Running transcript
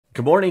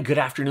Good morning, good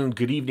afternoon,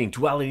 good evening,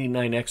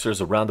 Duality9Xers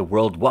around the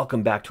world.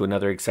 Welcome back to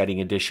another exciting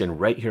edition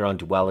right here on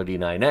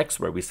Duality9X,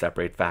 where we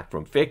separate fact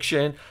from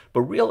fiction.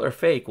 But real or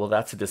fake, well,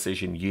 that's a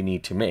decision you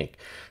need to make.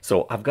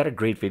 So I've got a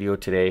great video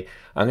today.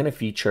 I'm going to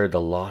feature the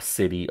lost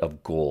city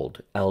of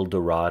gold, El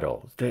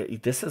Dorado.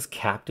 This has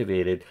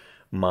captivated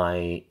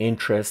my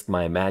interest,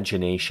 my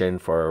imagination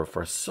for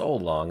so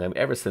long. I mean,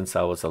 ever since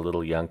I was a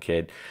little young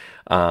kid.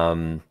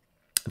 The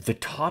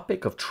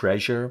topic of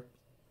treasure,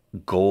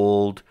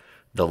 gold,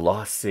 the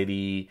lost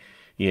city,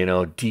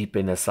 deep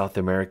in the South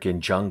American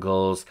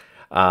jungles.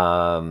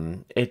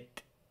 There's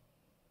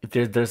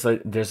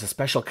a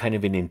special kind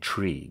of an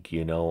intrigue,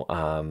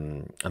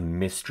 a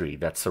mystery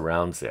that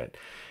surrounds it.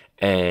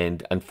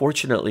 And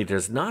unfortunately,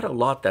 there's not a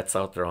lot that's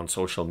out there on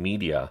social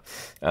media,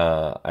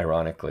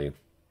 ironically,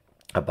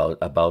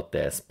 about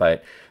this.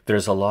 But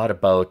there's a lot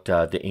about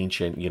the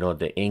ancient,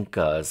 the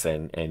Incas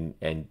and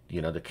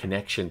the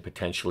connection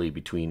potentially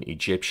between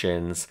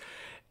Egyptians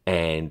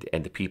and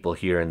the people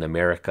here in the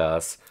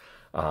Americas,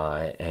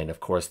 and of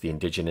course the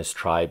indigenous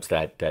tribes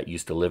that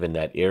used to live in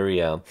that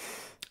area.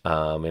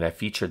 And I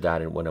featured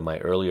that in one of my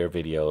earlier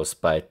videos,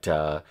 but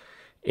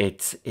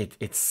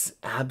it's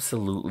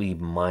absolutely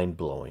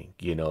mind-blowing,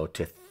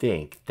 to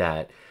think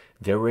that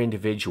there were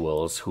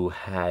individuals who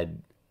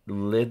had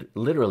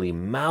literally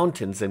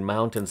mountains and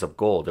mountains of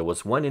gold. There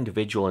was one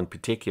individual in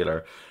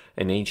particular,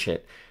 an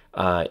ancient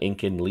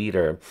Incan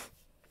leader,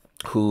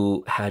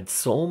 who had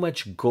so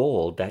much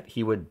gold that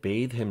he would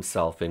bathe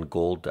himself in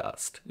gold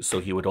dust. So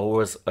he would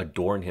always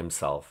adorn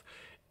himself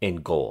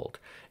in gold.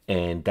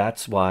 And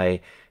that's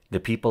why the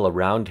people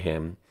around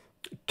him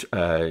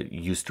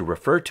used to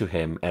refer to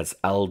him as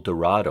El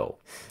Dorado.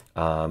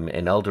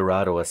 And El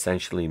Dorado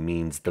essentially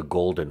means the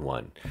golden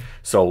one.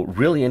 So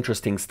really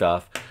interesting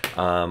stuff.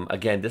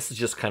 Again, this is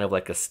just kind of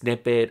like a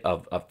snippet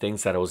of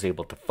things that I was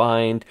able to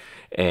find.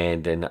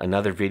 And in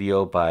another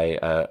video by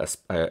a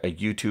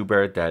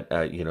YouTuber that,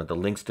 the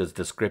links to his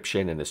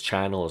description and his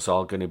channel is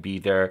all going to be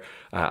there.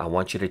 I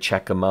want you to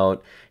check him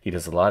out. He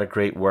does a lot of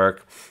great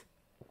work.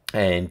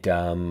 And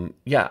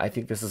yeah, I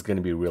think this is going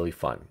to be really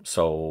fun.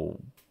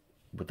 So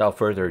without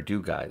further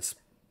ado, guys,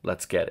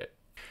 let's get it.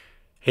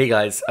 Hey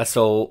guys,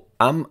 so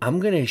I'm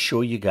going to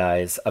show you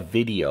guys a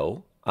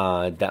video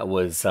that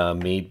was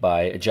made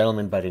by a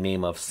gentleman by the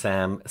name of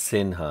Sam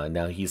Sinha.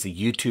 Now, he's a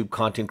YouTube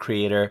content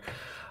creator.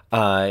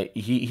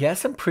 He has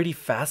some pretty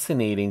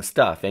fascinating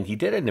stuff, and he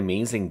did an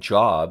amazing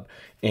job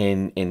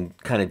in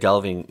kind of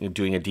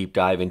doing a deep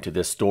dive into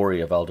this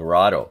story of El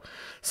Dorado.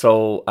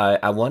 So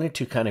I wanted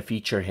to kind of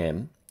feature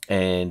him.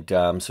 And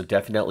so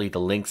definitely the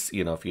links,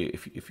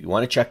 if you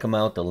want to check them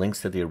out, the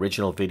links to the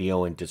original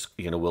video and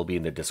will be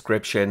in the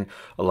description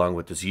along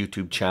with his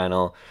YouTube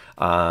channel.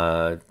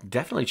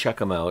 Definitely check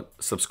him out.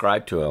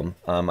 Subscribe to him.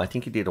 I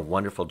think he did a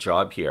wonderful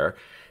job here.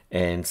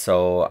 And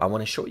so I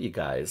want to show you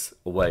guys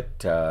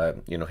what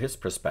his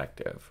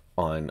perspective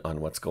on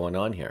what's going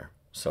on here.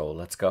 So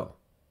let's go.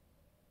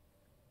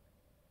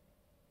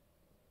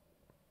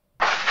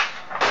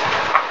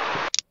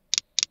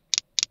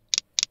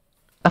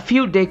 A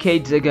few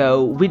decades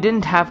ago, we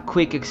didn't have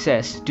quick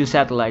access to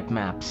satellite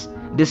maps.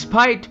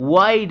 Despite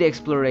wide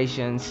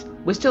explorations,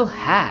 we still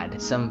had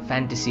some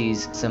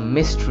fantasies, some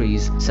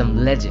mysteries,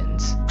 some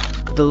legends.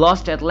 The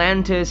lost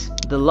Atlantis,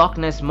 the Loch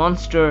Ness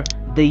Monster,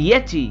 the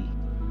Yeti.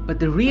 But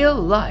the real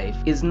life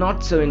is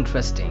not so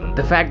interesting.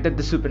 The fact that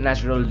the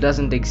supernatural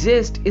doesn't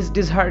exist is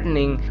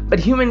disheartening, but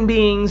human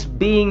beings,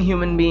 being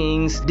human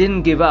beings,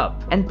 didn't give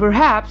up. And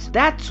perhaps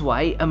that's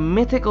why a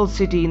mythical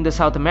city in the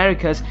South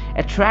Americas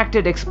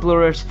attracted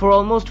explorers for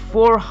almost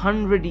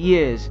 400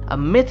 years. A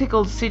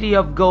mythical city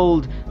of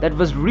gold that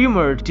was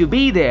rumored to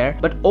be there,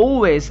 but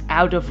always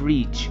out of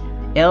reach.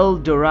 El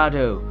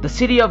Dorado, the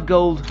city of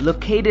gold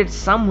located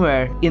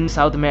somewhere in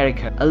South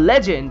America. A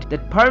legend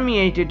that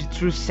permeated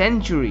through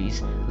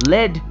centuries,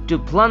 led to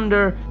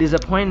plunder,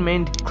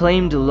 disappointment,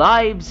 claimed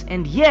lives,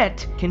 and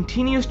yet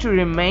continues to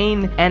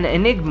remain an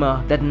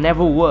enigma that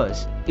never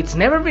was. It's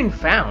never been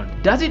found.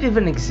 Does it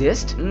even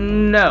exist?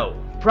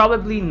 No,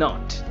 probably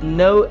not.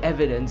 No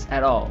evidence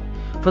at all.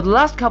 For the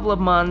last couple of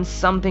months,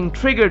 something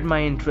triggered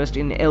my interest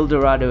in El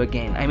Dorado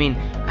again. I mean,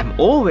 I'm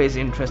always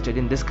interested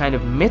in this kind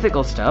of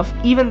mythical stuff,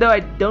 even though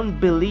I don't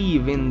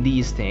believe in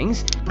these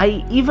things.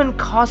 I even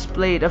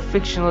cosplayed a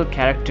fictional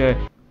character.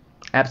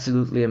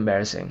 Absolutely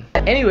embarrassing.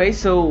 Anyway,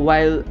 so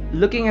while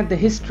looking at the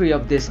history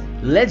of this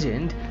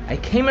legend, I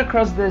came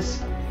across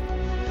this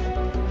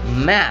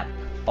map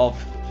of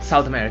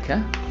South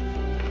America.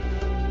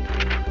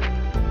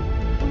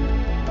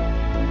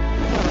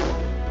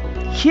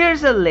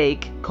 Here's a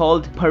lake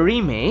called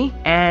Parime,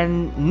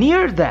 and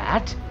near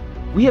that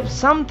we have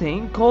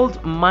something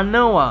called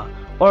Manoa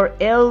or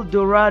El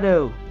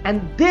Dorado.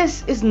 And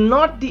this is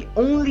not the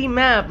only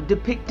map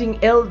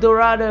depicting El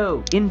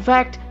Dorado. In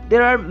fact,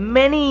 there are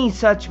many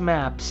such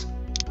maps,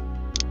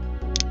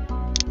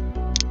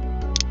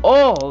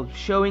 all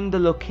showing the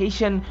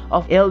location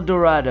of El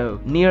Dorado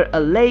near a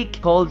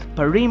lake called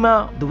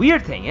Parima. The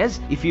weird thing is,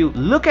 if you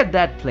look at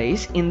that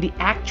place in the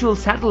actual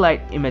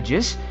satellite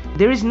images,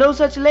 there is no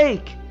such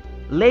lake.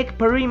 Lake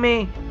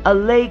Parime, a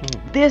lake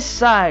this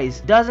size,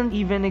 doesn't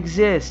even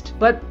exist.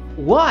 But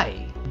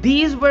why?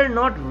 These were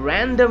not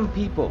random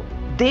people.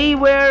 They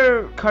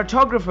were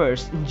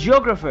cartographers,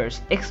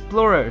 geographers,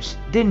 explorers.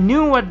 They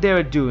knew what they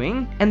were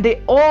doing, and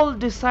they all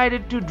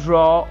decided to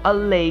draw a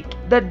lake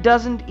that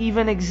doesn't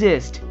even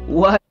exist.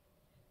 What?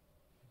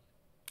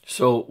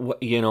 So,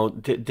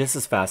 this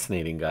is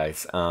fascinating,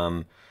 guys.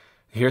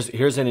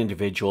 Here's an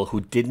individual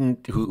who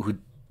didn't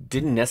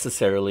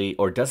necessarily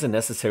or doesn't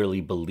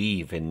necessarily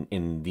believe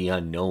in the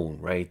unknown,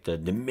 right? The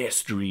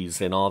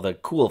mysteries and all the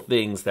cool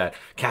things that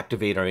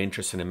captivate our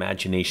interest and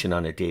imagination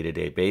on a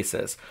day-to-day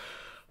basis.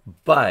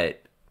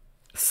 But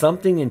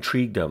something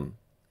intrigued him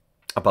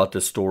about the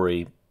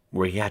story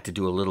where he had to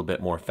do a little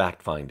bit more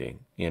fact-finding,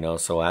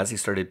 So as he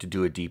started to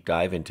do a deep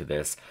dive into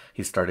this,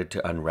 he started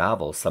to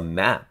unravel some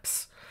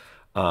maps,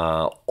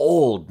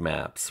 old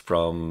maps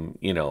from,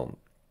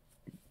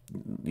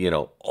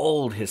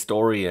 old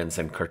historians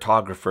and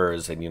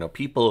cartographers and,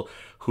 people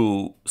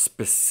who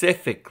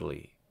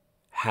specifically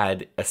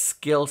had a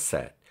skill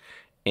set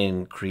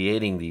in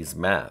creating these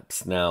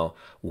maps. Now,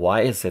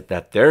 why is it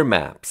that their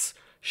maps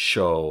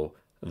show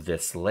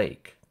this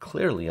lake?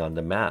 Clearly on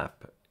the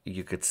map,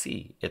 you could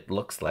see it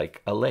looks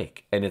like a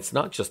lake. And it's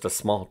not just a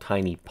small,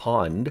 tiny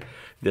pond.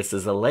 This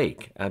is a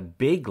lake, a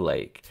big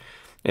lake.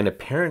 And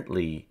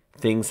apparently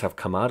things have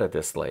come out of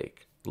this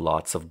lake.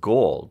 Lots of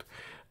gold.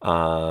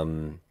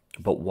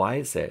 But why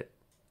is it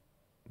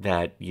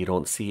that you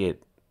don't see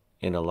it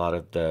in a lot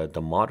of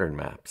the modern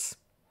maps?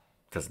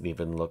 Doesn't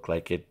even look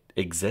like it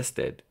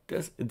existed.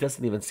 It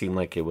doesn't even seem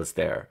like it was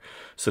there.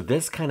 So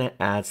this kind of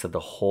adds to the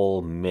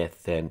whole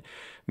myth and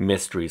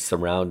mystery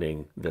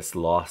surrounding this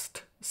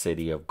lost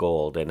city of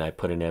gold. And I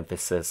put an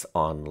emphasis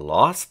on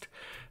lost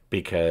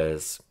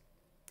because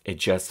it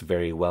just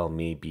very well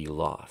may be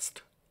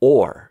lost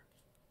or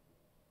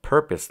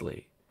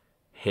purposely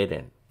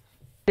hidden.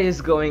 What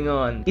is going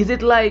on? Is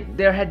it like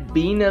there had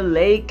been a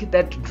lake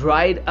that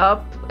dried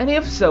up? And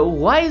if so,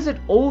 why is it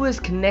always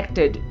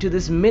connected to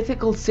this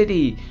mythical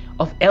city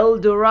of El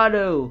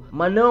Dorado,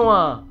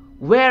 Manoa?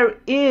 Where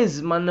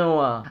is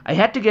Manoa? I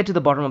had to get to the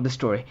bottom of the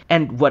story,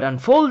 and what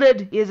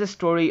unfolded is a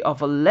story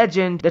of a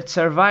legend that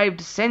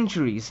survived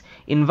centuries,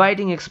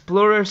 inviting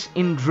explorers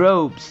in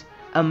droves.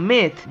 A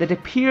myth that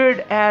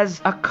appeared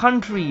as a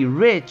country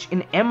rich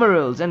in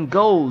emeralds and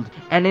gold,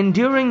 an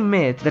enduring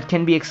myth that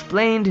can be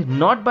explained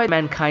not by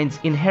mankind's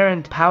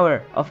inherent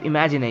power of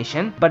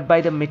imagination, but by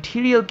the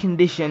material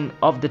condition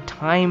of the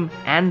time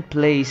and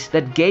place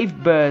that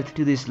gave birth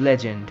to this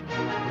legend.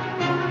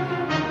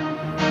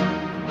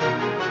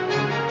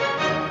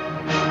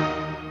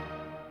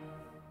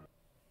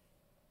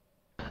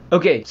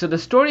 Okay, so the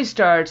story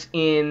starts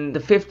in the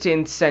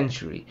 15th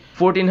century,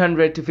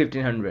 1400 to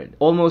 1500,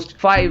 almost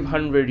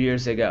 500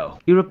 years ago.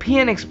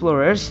 European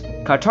explorers,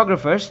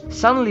 cartographers,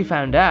 suddenly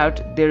found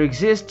out there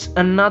exists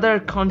another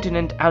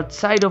continent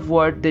outside of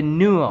what they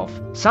knew of,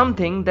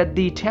 something that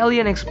the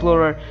Italian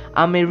explorer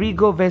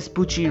Amerigo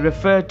Vespucci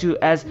referred to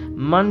as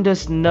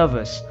Mundus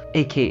Novus,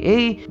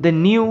 aka the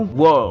New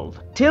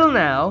World. Till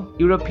now,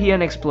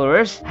 European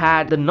explorers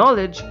had the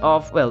knowledge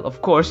of, well,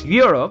 of course,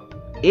 Europe,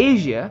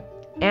 Asia,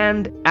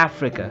 and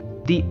Africa,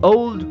 the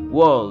Old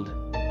World.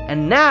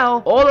 And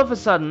now, all of a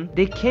sudden,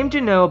 they came to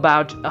know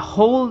about a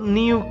whole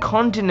new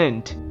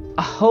continent.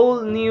 A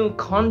whole new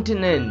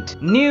continent.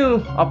 New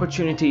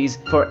opportunities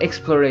for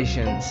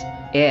explorations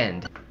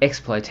and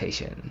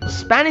exploitation.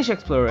 Spanish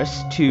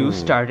explorers too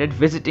started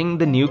visiting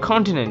the new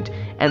continent,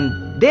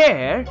 and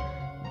there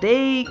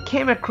they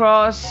came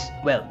across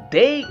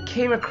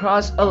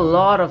a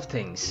lot of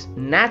things.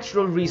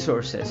 Natural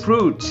resources,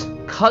 fruits,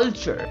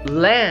 culture,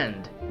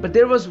 land. But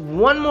there was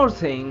one more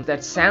thing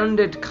that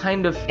sounded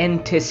kind of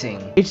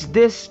enticing. It's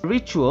this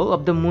ritual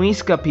of the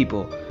Muisca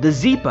people. The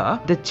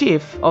Zipa, the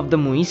chief of the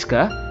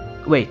Muisca,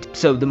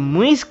 so the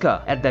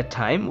Muisca at that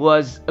time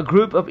was a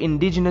group of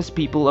indigenous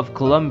people of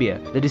Colombia.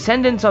 The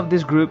descendants of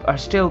this group are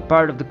still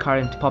part of the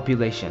current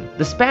population.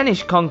 The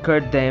Spanish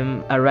conquered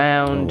them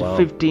around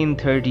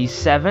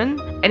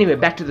 1537. Anyway,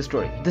 back to the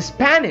story. The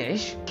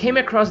Spanish came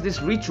across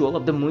this ritual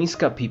of the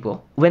Muisca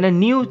people. When a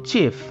new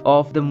chief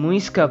of the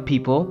Muisca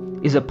people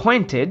is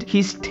appointed,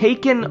 he's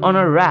taken on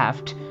a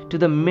raft to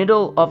the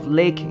middle of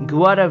Lake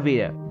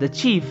Guadavira. The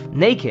chief,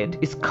 naked,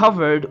 is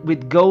covered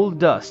with gold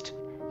dust,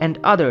 and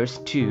others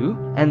too,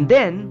 and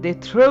then they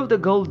throw the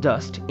gold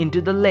dust into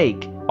the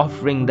lake,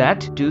 offering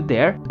that to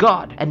their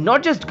god. And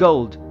not just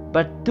gold,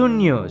 but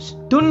tuños.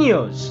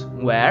 Tuños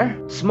were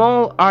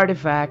small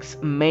artifacts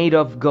made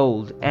of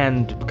gold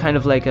and kind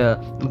of like a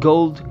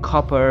gold,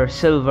 copper,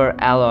 silver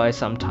alloy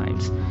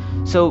sometimes.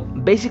 So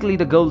basically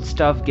the gold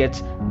stuff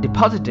gets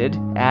deposited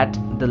at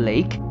the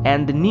lake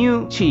and the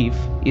new chief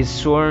is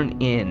sworn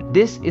in.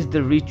 This is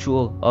the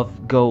ritual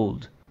of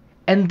gold.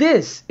 And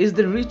this is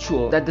the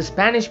ritual that the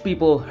Spanish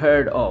people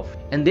heard of.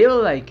 And they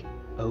were like,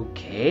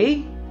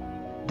 okay,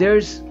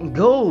 there's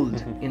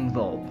gold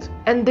involved.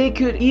 And they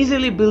could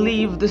easily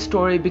believe the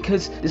story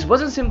because this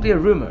wasn't simply a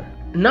rumor.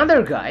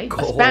 Another guy,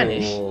 a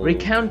Spanish,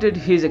 recounted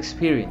his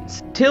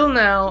experience. Till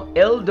now,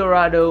 El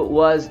Dorado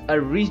was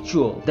a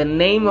ritual, the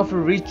name of a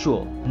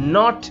ritual,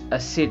 not a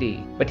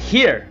city. But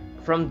here,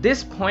 from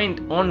this point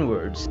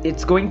onwards,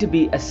 it's going to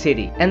be a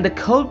city. And the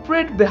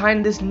culprit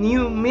behind this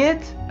new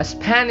myth? A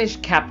Spanish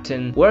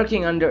captain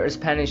working under a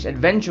Spanish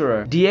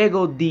adventurer,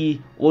 Diego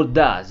de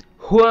Ordaz,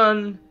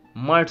 Juan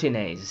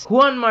Martinez.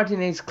 Juan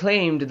Martinez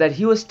claimed that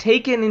he was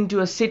taken into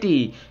a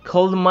city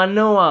called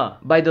Manoa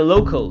by the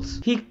locals.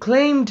 He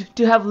claimed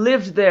to have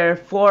lived there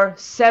for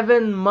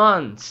 7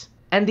 months.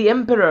 And the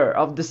emperor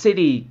of the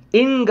city,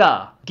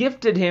 Inga,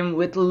 gifted him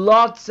with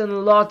lots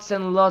and lots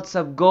and lots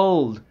of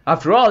gold.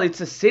 After all,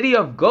 it's a city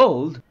of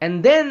gold.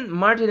 And then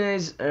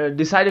Martinez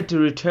decided to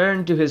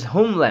return to his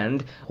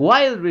homeland.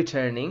 While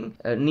returning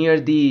near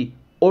the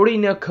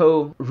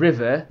Orinoco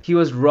River, he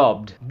was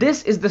robbed.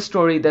 This is the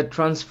story that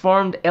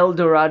transformed El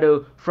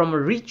Dorado from a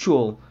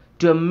ritual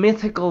to a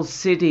mythical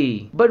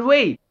city. But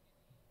wait.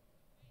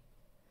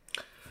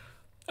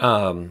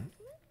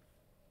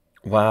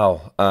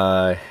 Wow.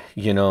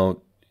 You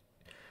know,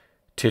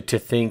 to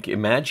think,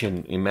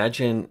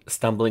 imagine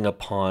stumbling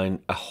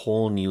upon a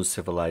whole new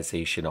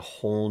civilization, a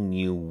whole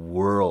new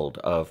world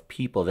of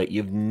people that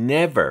you've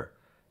never,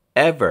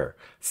 ever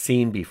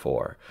seen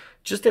before.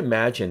 Just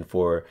imagine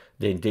for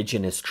the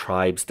indigenous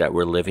tribes that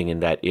were living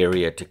in that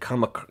area to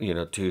come,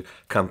 to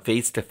come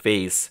face to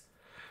face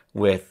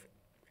with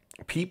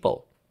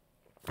people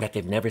that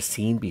they've never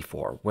seen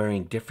before,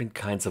 wearing different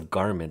kinds of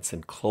garments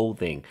and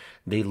clothing.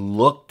 They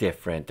looked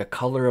different. The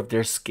color of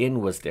their skin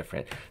was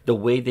different. The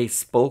way they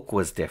spoke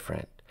was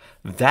different.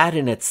 That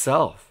in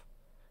itself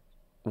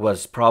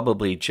was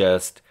probably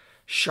just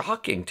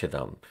shocking to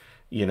them,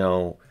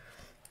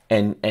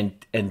 and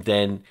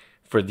then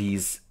for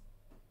these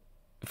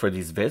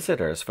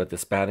visitors, for the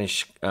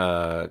Spanish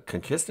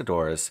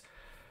conquistadors,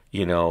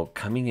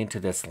 coming into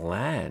this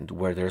land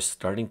where they're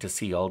starting to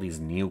see all these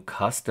new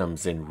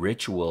customs and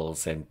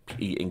rituals, and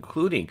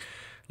including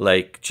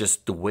like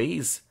just the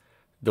ways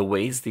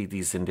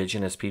these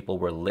indigenous people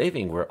were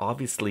living were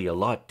obviously a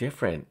lot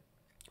different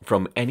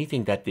from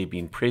anything that they've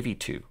been privy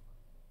to.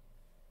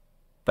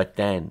 But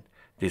then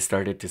they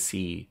started to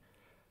see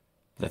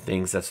the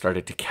things that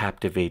started to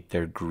captivate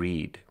their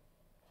greed,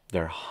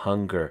 their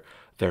hunger,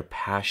 their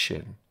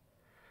passion.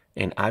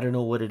 And I don't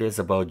know what it is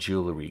about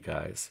jewelry,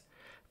 guys,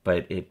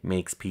 but it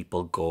makes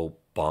people go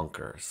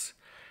bonkers.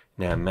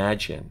 Now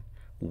imagine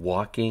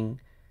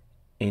walking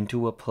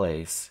into a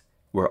place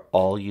where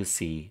all you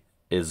see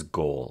is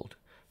gold.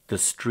 The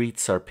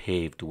streets are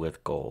paved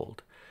with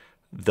gold.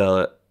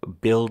 The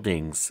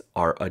buildings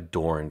are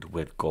adorned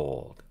with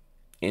gold.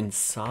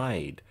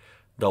 Inside,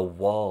 the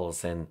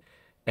walls and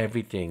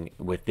everything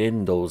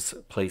within those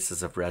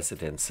places of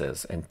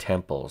residences and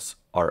temples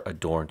are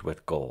adorned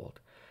with gold.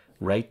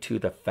 Right to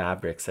the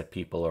fabrics that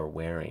people are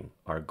wearing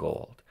are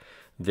gold.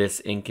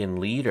 This Incan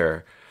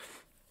leader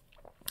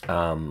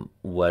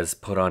was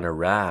put on a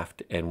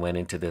raft and went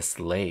into this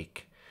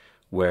lake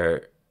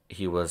where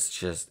he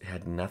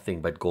had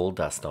nothing but gold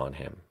dust on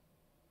him.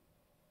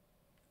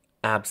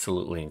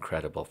 Absolutely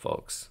incredible,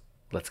 folks.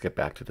 Let's get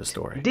back to the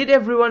story. Did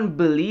everyone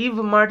believe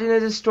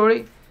Martinez's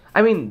story?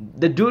 I mean,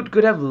 the dude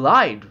could have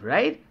lied,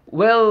 right?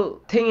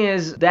 Well, thing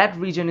is, that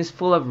region is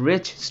full of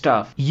rich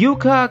stuff.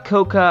 Yucca,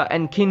 coca,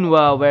 and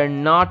quinoa were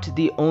not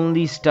the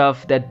only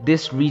stuff that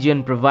this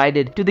region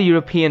provided to the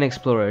European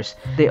explorers.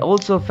 They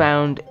also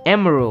found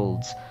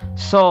emeralds,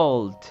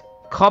 salt,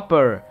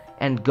 copper,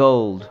 and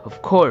gold.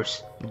 Of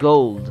course,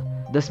 gold.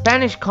 The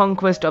Spanish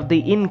conquest of the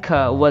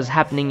Inca was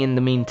happening in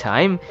the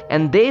meantime,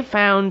 and they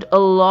found a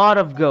lot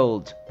of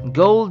gold.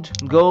 Gold,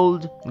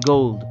 gold,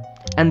 gold.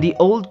 And the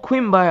old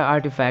Quimbaya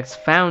artifacts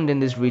found in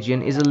this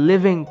region is a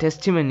living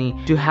testimony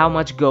to how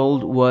much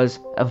gold was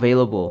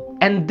available.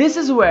 And this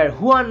is where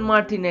Juan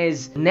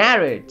Martinez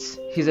narrates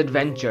his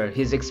adventure,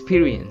 his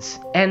experience.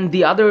 And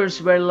the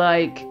others were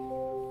like,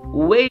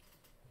 wait.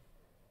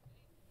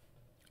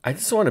 I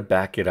just want to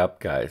back it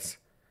up, guys.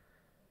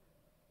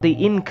 The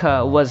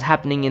Inca was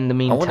happening in the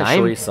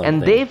meantime,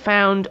 and they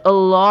found a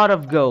lot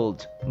of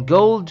gold.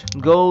 Gold,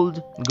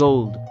 gold,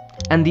 gold.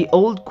 And the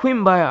old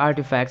Quimbaya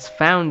artifacts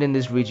found in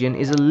this region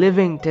is a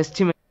living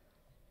testimony.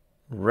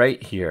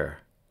 Right here.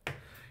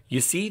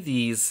 You see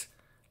these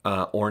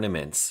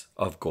ornaments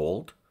of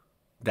gold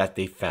that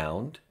they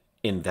found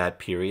in that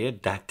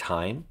period, that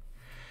time?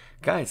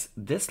 Guys,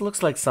 this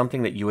looks like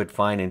something that you would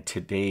find in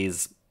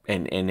today's,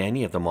 in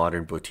any of the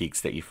modern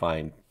boutiques that you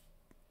find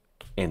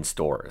in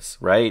stores,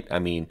 right? I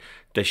mean,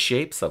 the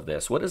shapes of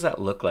this, what does that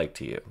look like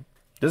to you?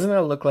 Doesn't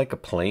that look like a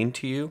plane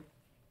to you?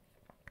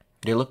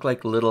 They look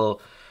like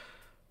little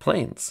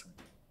planes,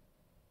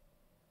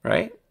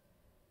 right?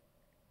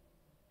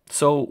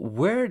 So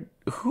the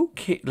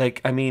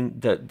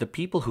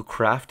people who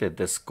crafted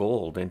this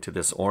gold into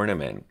this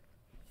ornament,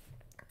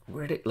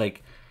 where did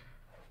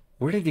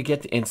you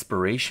get the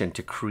inspiration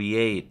to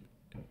create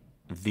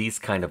these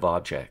kind of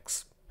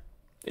objects?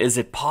 Is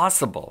it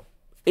possible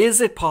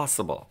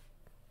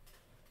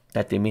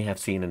that they may have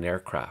seen an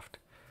aircraft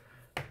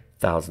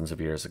thousands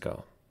of years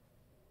ago?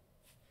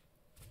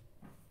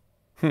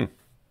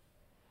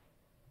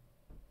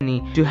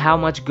 to how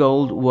much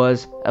gold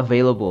was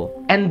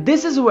available. And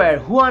this is where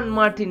Juan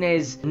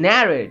Martinez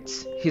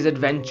narrates his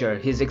adventure,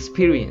 his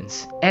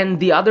experience. And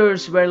the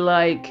others were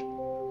like,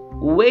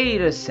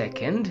 wait a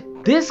second,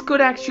 this could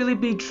actually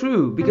be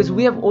true because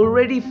we have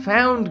already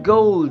found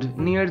gold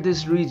near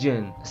this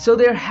region. So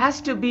there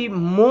has to be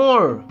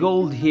more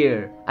gold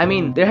here. I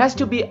mean, there has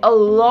to be a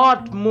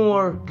lot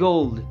more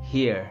gold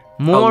here.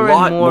 More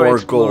and more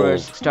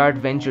explorers start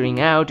venturing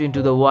out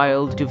into the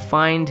wild to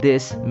find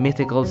this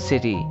mythical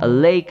city, a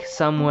lake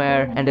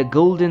somewhere and a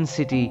golden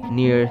city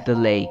near the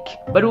lake.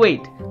 But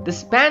wait, the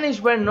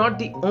Spanish were not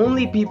the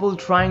only people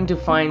trying to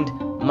find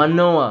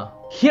Manoa.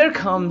 Here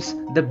comes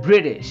the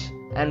British.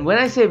 And when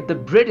I say the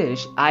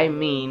British, I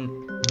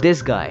mean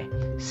this guy,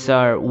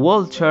 Sir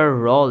Walter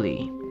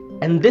Raleigh.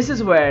 And this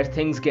is where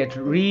things get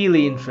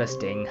really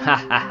interesting. Ha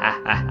ha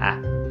ha ha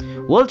ha.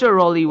 Walter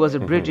Raleigh was a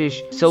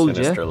British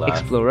soldier,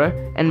 explorer,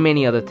 and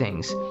many other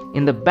things.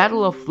 In the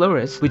Battle of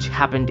Fleurus, which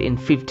happened in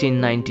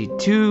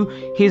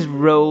 1592, his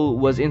role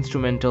was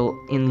instrumental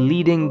in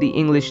leading the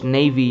English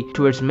Navy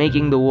towards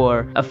making the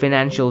war a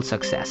financial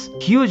success.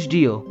 Huge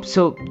deal.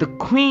 So the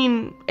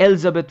Queen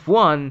Elizabeth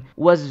I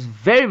was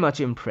very much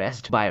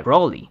impressed by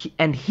Raleigh.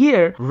 And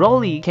here,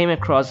 Raleigh came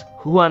across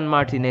Juan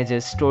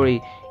Martinez's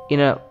story in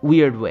a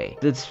weird way.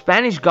 The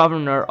Spanish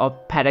governor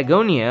of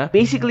Patagonia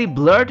basically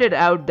blurted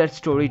out that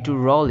story to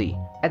Raleigh.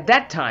 At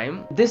that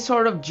time, this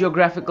sort of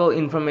geographical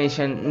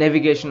information,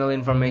 navigational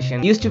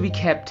information, used to be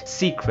kept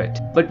secret.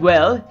 But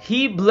well,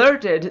 he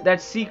blurted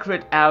that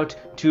secret out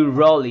to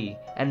Raleigh.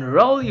 And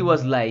Raleigh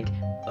was like,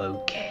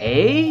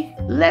 okay,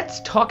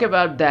 let's talk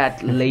about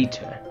that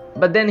later.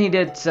 But then he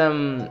did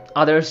some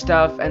other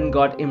stuff and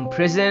got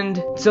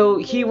imprisoned. So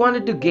he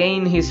wanted to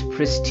gain his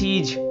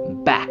prestige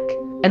back.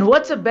 And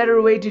what's a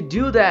better way to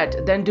do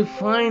that than to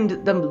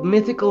find the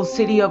mythical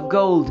city of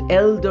gold,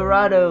 El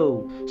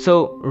Dorado?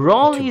 So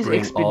Raleigh's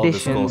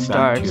expedition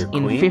starts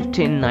in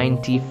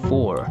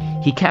 1594.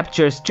 He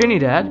captures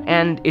Trinidad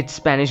and its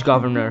Spanish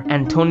governor,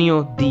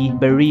 Antonio de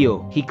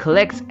Berrio. He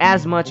collects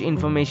as much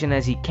information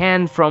as he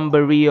can from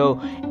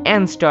Berrio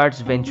and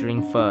starts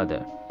venturing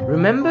further.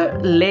 Remember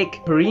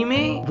Lake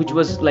Perime, which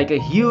was like a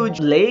huge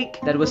lake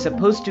that was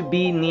supposed to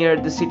be near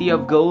the city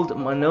of gold,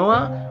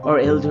 Manoa or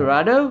El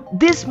Dorado?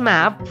 This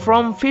map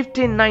from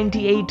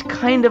 1598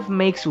 kind of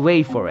makes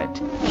way for it.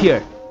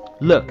 Here,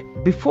 look,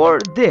 before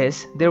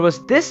this, there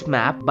was this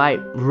map by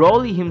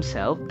Raleigh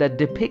himself that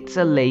depicts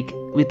a lake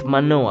with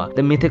Manoa,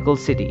 the mythical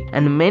city,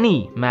 and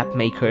many map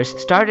makers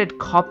started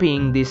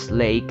copying this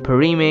lake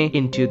Perime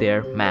into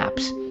their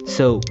maps.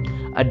 So,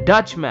 a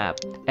Dutch map,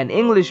 an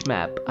English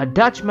map, a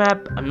Dutch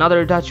map,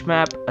 another Dutch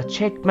map, a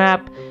Czech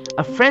map,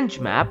 a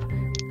French map,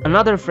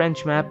 another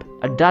French map,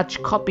 a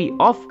Dutch copy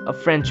of a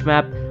French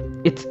map.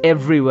 It's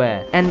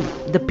everywhere. And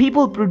the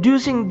people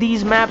producing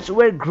these maps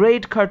were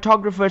great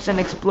cartographers and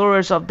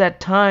explorers of that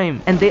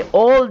time. And they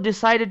all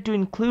decided to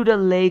include a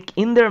lake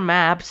in their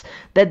maps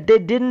that they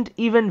didn't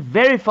even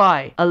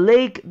verify. A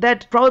lake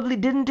that probably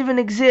didn't even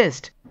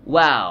exist.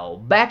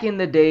 Wow, back in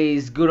the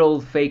days, good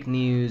old fake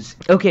news.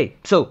 Okay,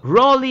 so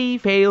Raleigh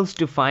fails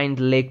to find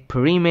Lake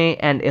Perime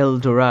and El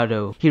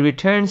Dorado. He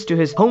returns to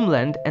his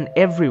homeland and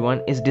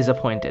everyone is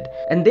disappointed.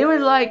 And they were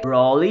like,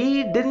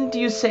 Raleigh, didn't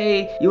you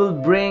say you will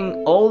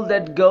bring all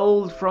that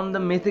gold from the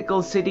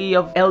mythical city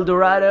of El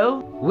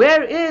Dorado?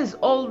 Where is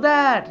all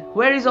that?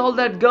 Where is all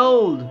that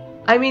gold?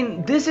 I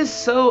mean, this is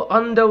so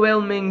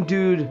underwhelming,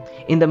 dude.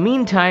 In the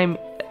meantime,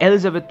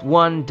 Elizabeth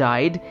I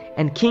died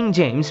and King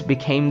James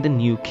became the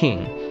new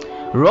king.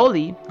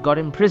 Raleigh got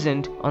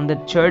imprisoned on the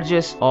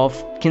charges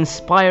of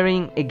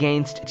conspiring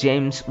against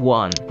James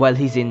I. While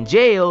he's in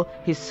jail,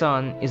 his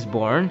son is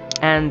born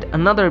and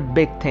another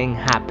big thing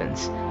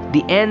happens.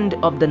 The end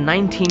of the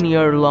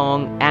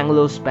 19-year-long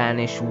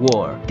Anglo-Spanish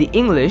War. The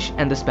English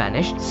and the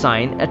Spanish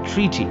sign a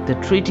treaty, the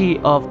Treaty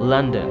of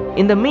London.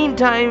 In the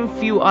meantime,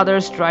 few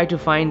others try to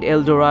find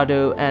El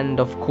Dorado and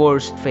of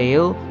course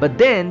fail. But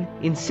then,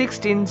 in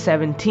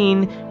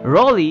 1617,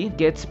 Raleigh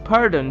gets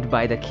pardoned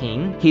by the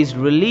king. He's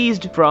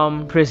released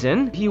from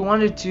prison. He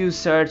wanted to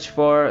search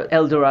for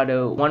El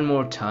Dorado one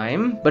more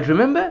time. But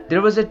remember,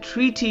 there was a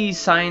treaty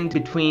signed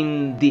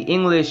between the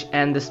English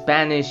and the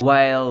Spanish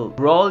while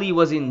Raleigh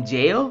was in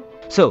jail.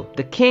 So,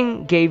 the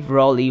king gave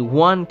Raleigh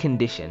one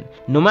condition.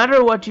 No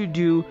matter what you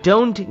do,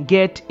 don't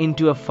get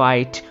into a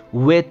fight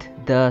with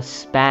the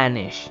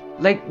Spanish.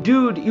 Like,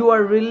 dude, you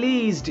are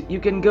released. You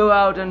can go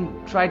out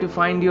and try to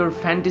find your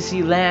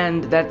fantasy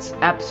land. That's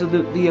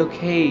absolutely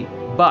okay.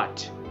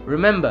 But,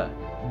 remember,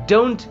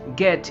 don't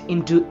get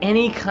into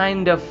any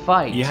kind of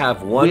fight. You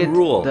have one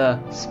rule. The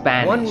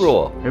Spanish. One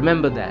rule.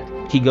 Remember that.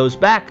 He goes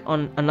back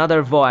on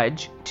another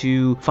voyage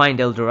to find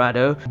El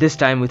Dorado, this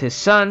time with his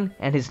son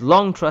and his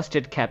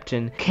long-trusted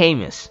captain,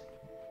 Camus.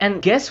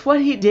 And guess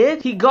what he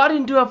did? He got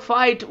into a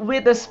fight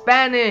with the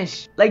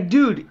Spanish. Like,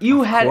 dude,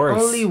 you had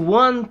only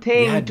one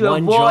thing to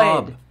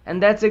avoid.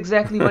 And that's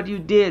exactly what you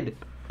did.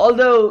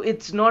 Although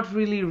it's not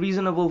really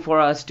reasonable for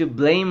us to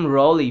blame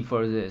Raleigh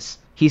for this.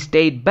 He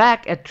stayed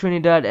back at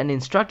Trinidad and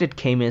instructed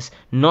Camus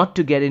not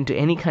to get into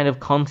any kind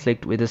of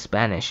conflict with the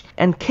Spanish.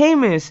 And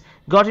Camus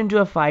got into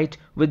a fight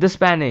with the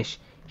Spanish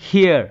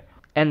here.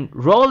 And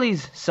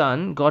Raleigh's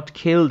son got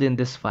killed in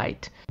this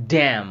fight.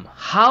 Damn,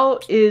 how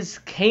is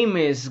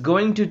Camus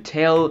going to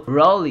tell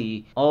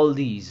Raleigh all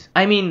these?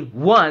 I mean,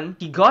 one,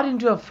 he got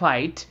into a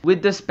fight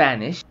with the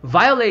Spanish,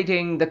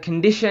 violating the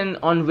condition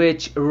on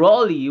which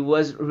Raleigh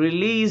was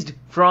released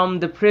from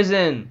the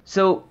prison.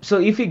 So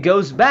if he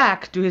goes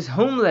back to his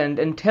homeland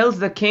and tells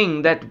the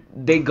king that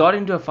they got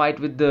into a fight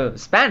with the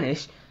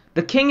Spanish,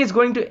 the king is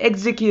going to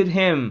execute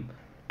him.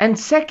 And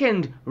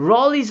second,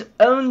 Raleigh's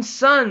own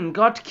son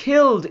got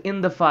killed in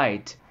the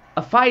fight.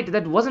 A fight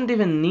that wasn't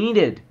even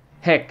needed.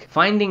 Heck,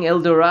 finding El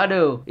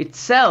Dorado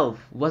itself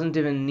wasn't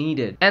even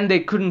needed. And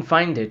they couldn't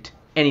find it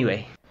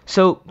anyway.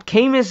 So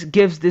Camus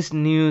gives this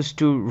news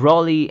to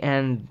Raleigh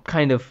and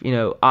kind of,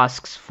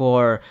 asks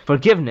for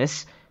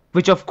forgiveness,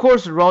 which of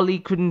course Raleigh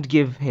couldn't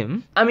give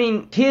him. I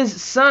mean, his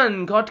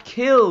son got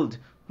killed.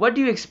 What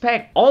do you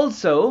expect?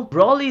 Also,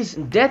 Raleigh's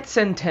death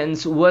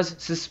sentence was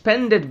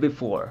suspended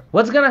before.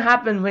 What's gonna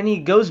happen when he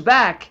goes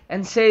back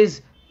and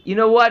says, you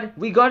know what,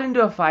 we got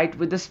into a fight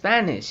with the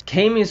Spanish?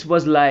 Camus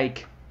was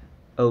like,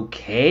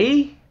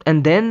 okay.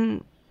 And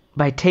then,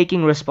 by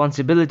taking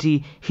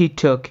responsibility, he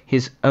took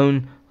his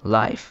own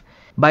life.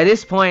 By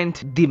this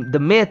point, the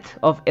myth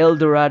of El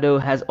Dorado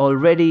has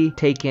already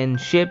taken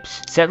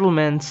ships,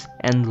 settlements,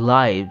 and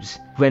lives.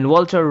 When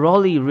Walter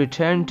Raleigh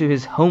returned to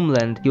his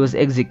homeland, he was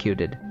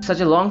executed. Such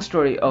a long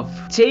story of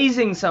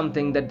chasing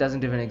something that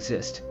doesn't even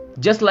exist.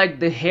 Just like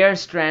the hair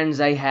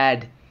strands I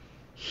had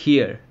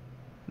here.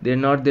 They're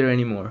not there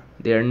anymore.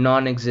 They are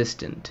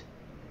non-existent.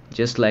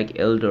 Just like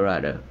El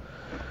Dorado.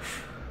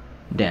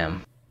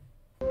 Damn.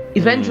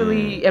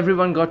 Eventually,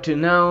 everyone got to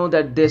know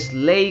that this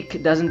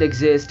lake doesn't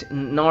exist,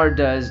 nor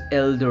does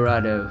El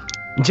Dorado.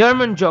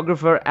 German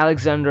geographer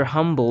Alexander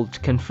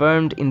Humboldt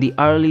confirmed in the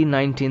early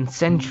 19th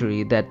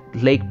century that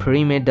Lake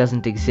Pyramid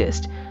doesn't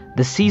exist.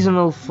 The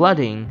seasonal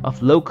flooding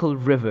of local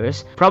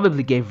rivers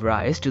probably gave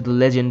rise to the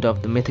legend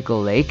of the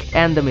mythical lake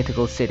and the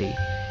mythical city.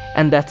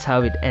 And that's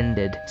how it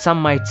ended.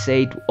 Some might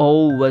say it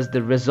all was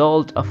the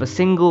result of a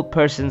single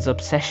person's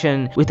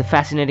obsession with a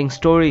fascinating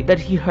story that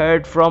he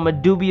heard from a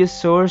dubious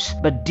source,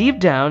 but deep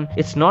down,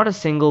 it's not a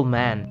single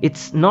man.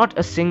 It's not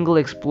a single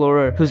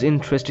explorer whose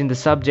interest in the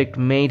subject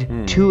made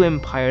two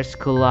empires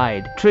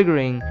collide,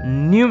 triggering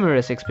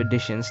numerous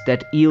expeditions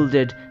that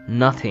yielded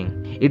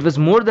nothing. It was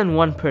more than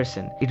one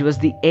person. It was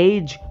the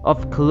age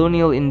of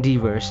colonial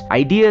endeavors.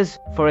 Ideas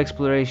for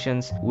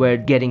explorations were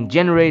getting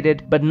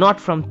generated, but not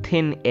from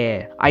thin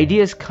air.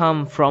 Ideas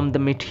come from the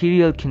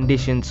material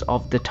conditions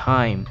of the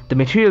time. The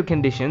material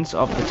conditions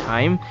of the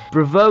time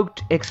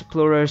provoked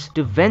explorers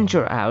to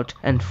venture out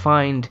and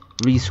find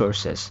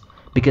resources,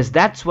 because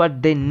that's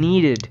what they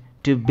needed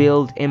to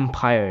build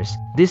empires.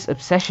 This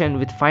obsession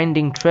with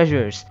finding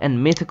treasures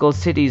and mythical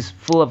cities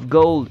full of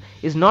gold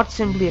is not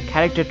simply a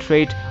character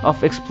trait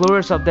of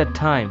explorers of that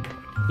time.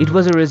 It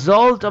was a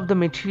result of the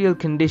material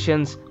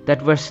conditions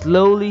that were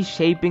slowly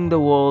shaping the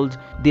world,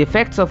 the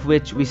effects of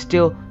which we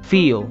still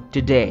feel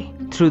today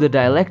through the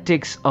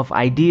dialectics of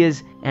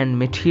ideas and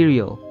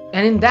material.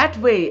 And in that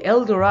way,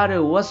 El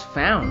Dorado was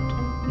found.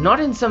 Not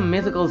in some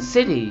mythical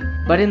city,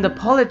 but in the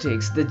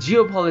politics, the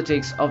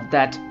geopolitics of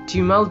that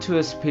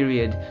tumultuous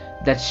period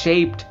that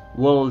shaped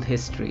world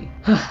history.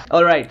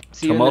 Alright,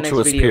 see you in the next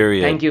video.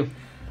 Period. Thank you.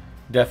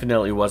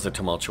 Definitely was a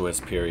tumultuous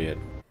period.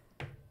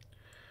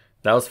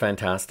 That was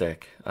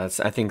fantastic. I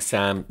think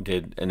Sam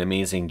did an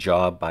amazing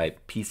job by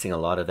piecing a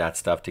lot of that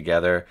stuff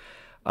together.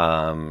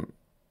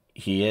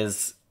 He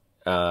is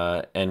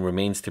and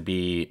remains to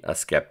be a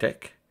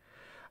skeptic.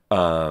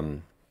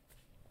 And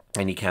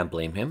you can't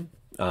blame him.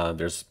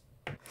 There's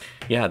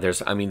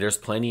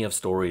plenty of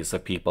stories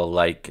of people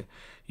like,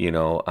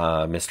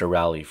 Mr.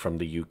 Raleigh from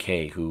the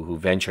UK who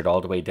ventured all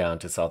the way down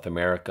to South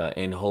America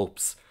in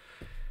hopes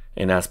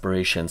and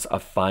aspirations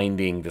of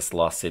finding this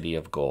lost city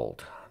of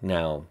gold.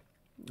 Now,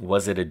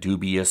 was it a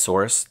dubious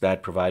source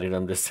that provided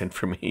him this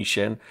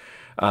information?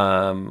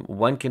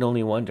 One can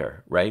only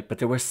wonder, right? But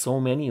there were so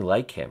many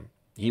like him.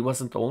 He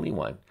wasn't the only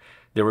one.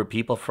 There were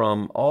people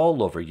from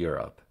all over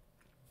Europe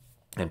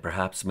and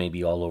perhaps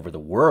maybe all over the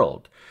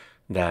world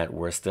that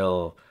were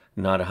still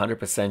not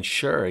 100%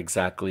 sure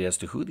exactly as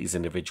to who these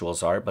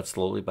individuals are, but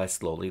slowly by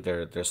slowly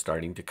they're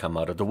starting to come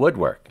out of the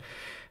woodwork.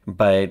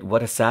 But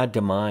what a sad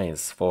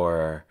demise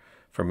for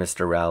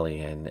Mr. Raleigh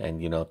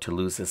and to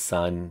lose his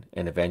son,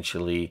 and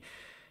eventually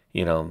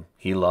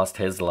he lost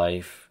his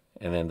life,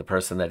 and then the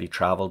person that he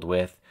traveled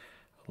with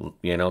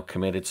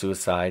committed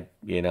suicide.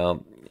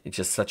 It's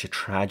just such a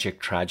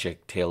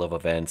tragic tale of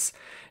events.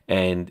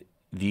 And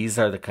these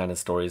are the kind of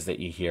stories that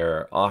you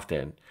hear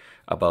often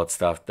about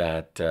stuff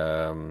that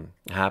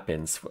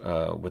happens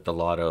with a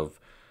lot of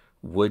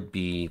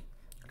would-be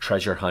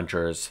treasure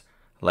hunters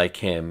like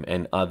him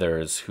and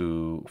others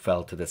who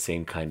fell to the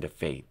same kind of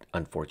fate,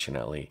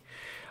 unfortunately.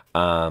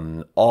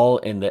 All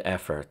in the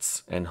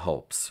efforts and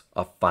hopes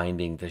of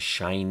finding the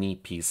shiny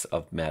piece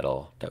of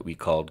metal that we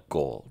called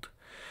gold.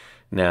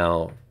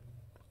 Now,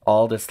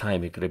 all this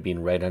time, it could have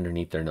been right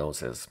underneath their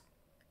noses.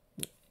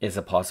 Is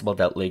it possible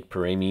that Lake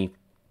Parimi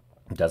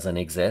doesn't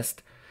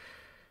exist?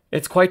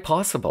 It's quite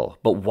possible.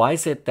 But why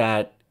is it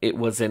that it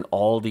was in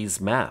all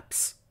these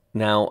maps?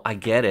 Now, I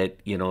get it.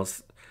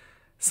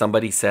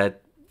 Somebody said,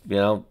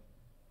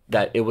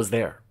 that it was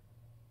there.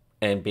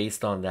 And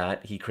based on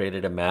that, he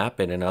created a map,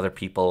 and then other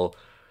people,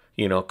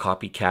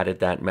 copycatted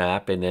that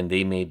map, and then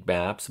they made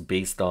maps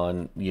based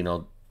on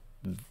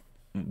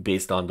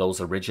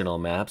those original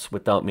maps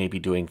without maybe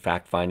doing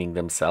fact-finding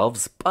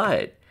themselves.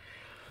 But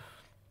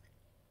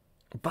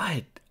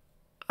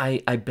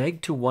I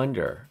beg to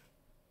wonder,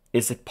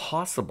 is it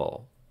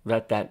possible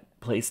that that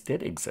place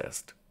did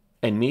exist?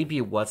 And maybe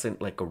it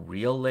wasn't like a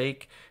real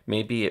lake.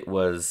 Maybe it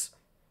was,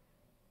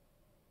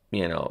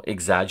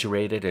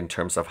 exaggerated in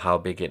terms of how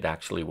big it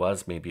actually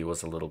was. Maybe it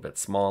was a little bit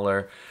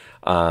smaller.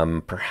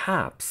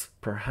 Perhaps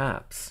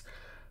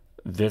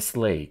this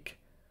lake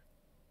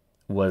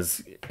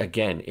was,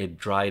 again, it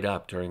dried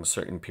up during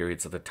certain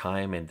periods of the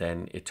time, and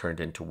then it turned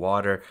into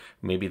water.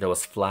 Maybe there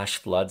was flash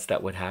floods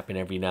that would happen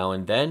every now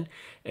and then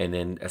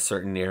a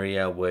certain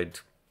area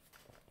would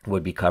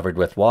be covered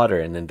with water,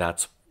 and then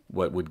that's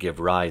what would give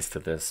rise to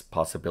this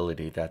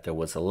possibility that there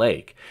was a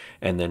lake.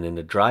 And then in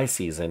the dry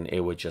season,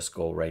 it would just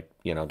go right,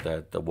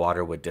 the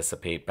water would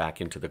dissipate back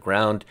into the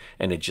ground,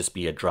 and it'd just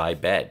be a dry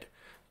bed.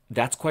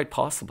 That's quite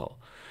possible.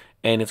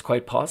 And it's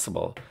quite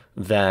possible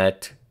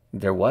that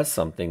there was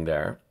something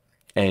there,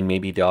 and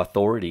maybe the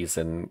authorities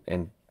and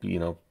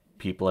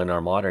people in our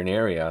modern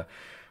area,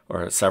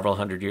 or several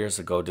hundred years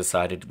ago,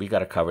 decided we got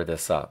to cover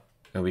this up,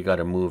 and we got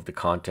to move the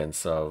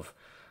contents of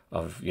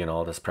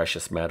all this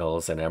precious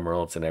metals and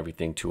emeralds and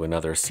everything to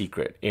another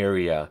secret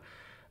area,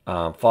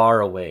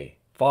 far away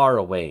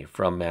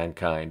from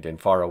mankind, and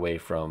far away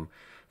from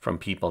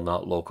people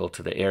not local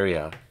to the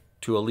area,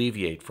 to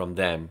alleviate from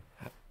them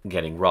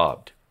getting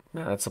robbed.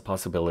 Yeah, that's a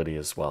possibility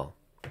as well.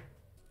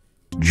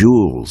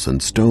 Jewels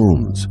and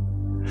stones.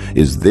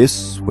 Is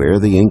this where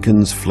the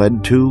Incans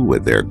fled to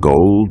with their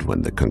gold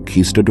when the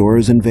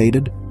conquistadors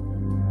invaded?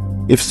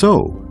 If so,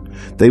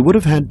 they would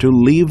have had to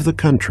leave the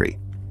country.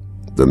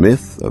 The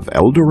myth of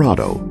El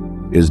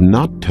Dorado is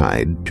not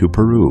tied to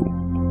Peru.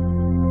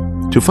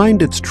 To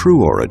find its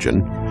true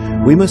origin,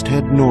 we must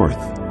head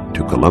north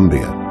to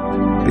Colombia,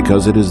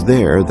 because it is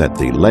there that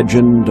the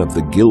legend of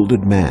the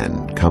Gilded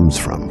Man comes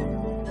from.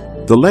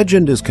 The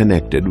legend is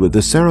connected with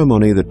the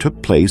ceremony that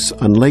took place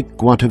on Lake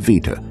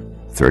Guatavita,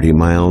 30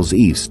 miles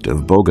east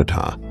of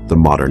Bogota, the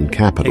modern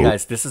capital. Hey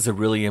guys, this is a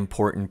really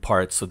important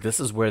part. So this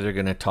is where they're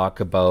going to talk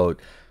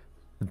about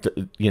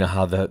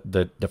how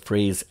the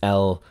phrase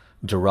El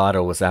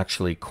Dorado was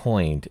actually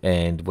coined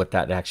and what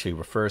that actually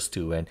refers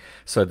to. And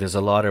so there's a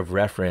lot of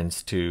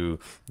reference to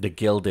the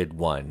gilded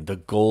one, the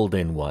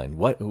golden one.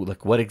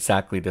 What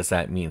exactly does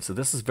that mean? So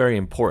this is very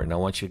important. I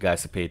want you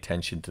guys to pay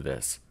attention to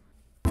this.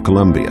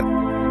 Colombia.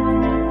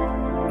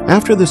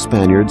 After the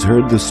Spaniards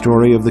heard the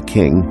story of the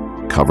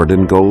king, covered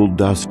in gold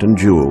dust and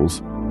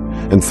jewels,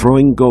 and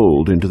throwing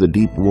gold into the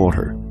deep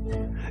water,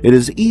 it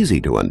is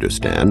easy to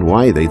understand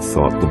why they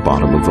thought the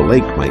bottom of the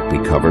lake might be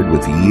covered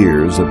with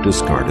years of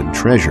discarded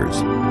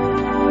treasures.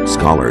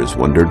 Scholars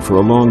wondered for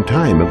a long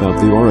time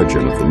about the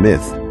origin of the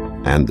myth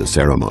and the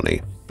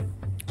ceremony.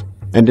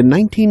 And in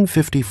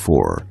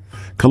 1954,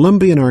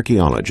 Colombian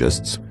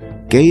archaeologists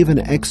gave an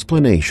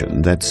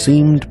explanation that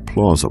seemed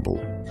plausible.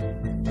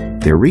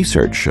 Their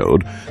research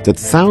showed that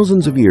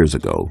thousands of years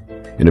ago,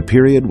 in a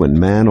period when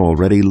man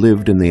already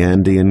lived in the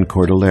Andean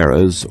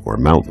Cordilleras, or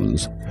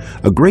mountains,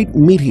 a great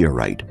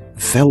meteorite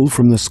fell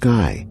from the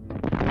sky.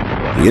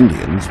 The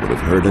Indians would have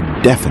heard a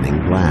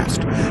deafening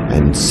blast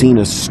and seen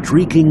a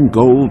streaking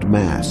gold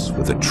mass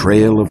with a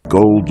trail of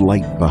gold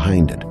light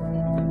behind it.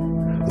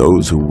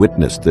 Those who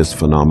witnessed this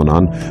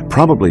phenomenon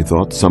probably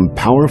thought some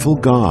powerful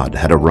god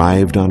had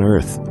arrived on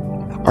Earth.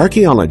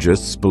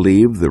 Archaeologists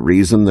believe the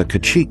reason the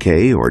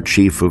Cacique, or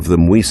chief of the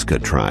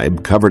Muisca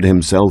tribe, covered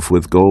himself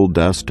with gold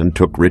dust and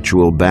took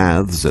ritual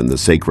baths in the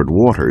sacred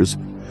waters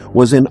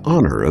was in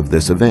honor of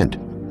this event.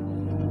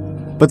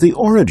 But the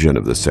origin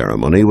of the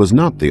ceremony was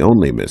not the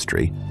only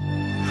mystery.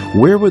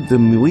 Where would the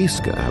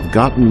Muisca have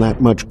gotten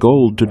that much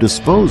gold to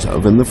dispose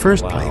of in the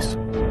first place?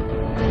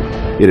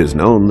 It is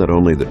known that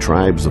only the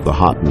tribes of the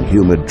hot and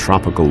humid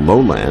tropical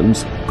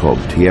lowlands,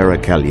 called Tierra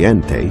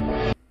Caliente.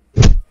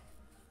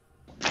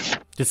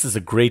 This is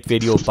a great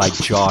video by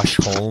Josh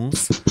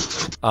Holmes.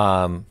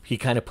 He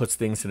kind of puts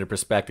things into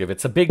perspective.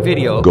 It's a big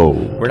video.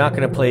 Gold. We're not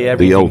going to play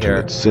everything the here.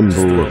 ultimate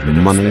symbol of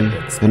money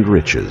and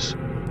riches.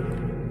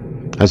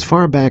 As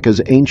far back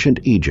as ancient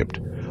Egypt,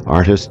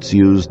 artists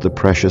used the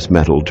precious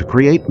metal to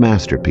create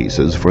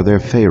masterpieces for their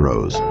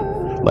pharaohs,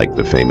 like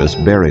the famous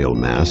burial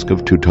mask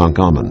of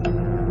Tutankhamun.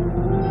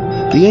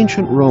 The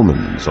ancient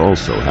Romans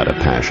also had a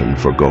passion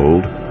for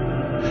gold.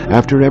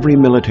 After every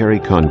military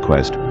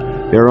conquest,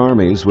 their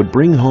armies would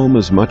bring home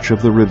as much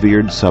of the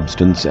revered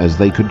substance as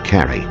they could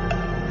carry.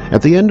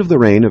 At the end of the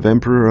reign of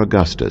Emperor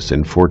Augustus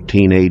in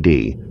 14 AD,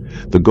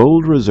 the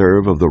gold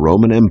reserve of the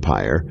Roman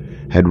Empire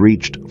had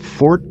reached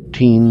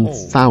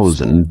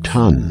 14,000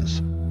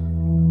 tons.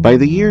 By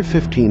the year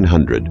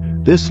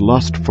 1500, this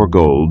lust for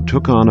gold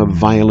took on a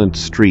violent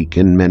streak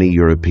in many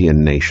European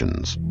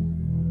nations.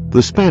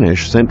 The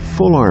Spanish sent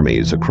full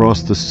armies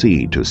across the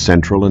sea to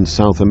Central and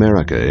South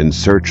America in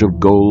search of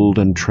gold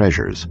and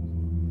treasures.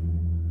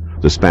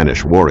 The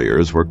Spanish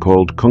warriors were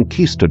called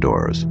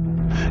conquistadors,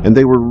 and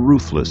they were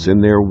ruthless in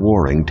their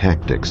warring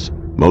tactics,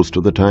 most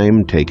of the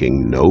time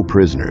taking no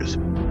prisoners.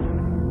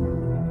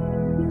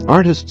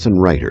 Artists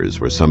and writers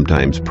were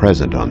sometimes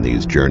present on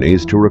these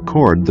journeys to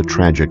record the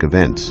tragic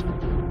events.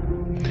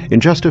 In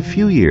just a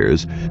few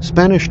years,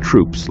 Spanish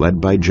troops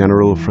led by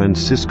General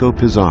Francisco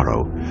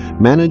Pizarro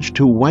managed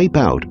to wipe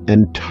out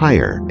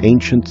entire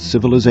ancient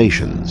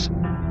civilizations,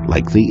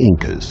 like the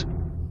Incas.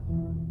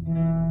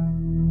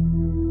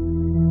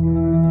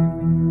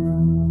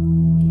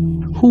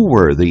 Who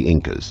were the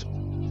Incas?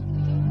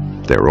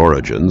 Their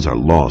origins are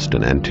lost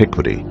in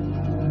antiquity.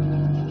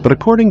 But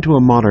according to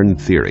a modern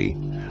theory,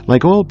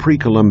 like all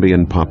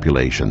pre-Columbian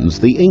populations,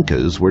 the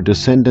Incas were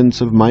descendants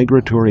of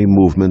migratory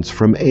movements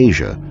from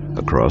Asia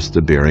across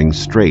the Bering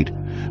Strait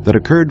that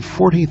occurred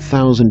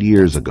 40,000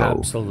 years ago.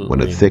 Absolutely.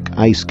 When a thick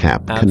ice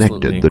cap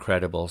connected the...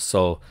 Incredible.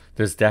 So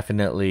there's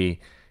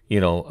definitely,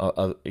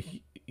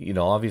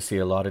 obviously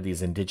a lot of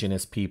these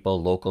indigenous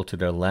people local to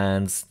their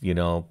lands,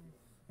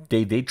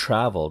 they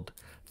traveled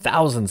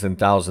thousands and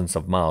thousands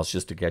of miles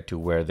just to get to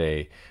where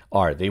they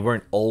are. They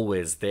weren't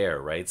always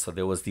there, right? So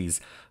there was these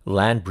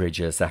land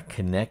bridges that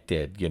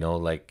connected,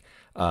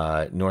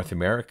 North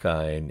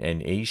America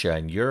and Asia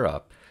and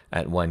Europe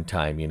at one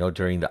time,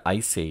 during the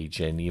Ice Age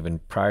and even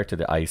prior to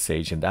the Ice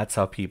Age. And that's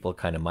how people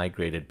kind of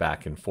migrated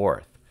back and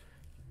forth.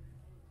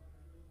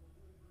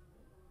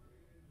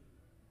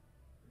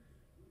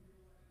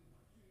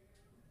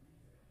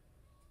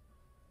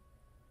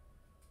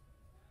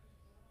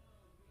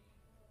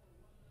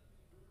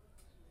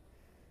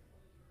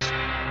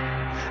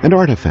 and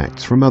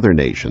artifacts from other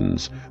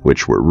nations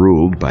which were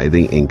ruled by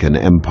the Incan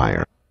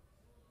Empire.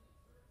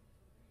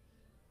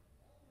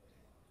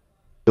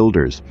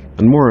 Builders,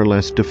 and more or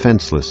less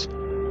defenseless,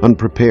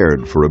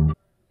 unprepared for a...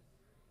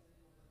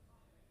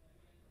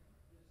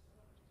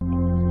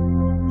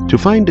 To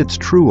find its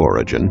true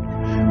origin,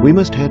 we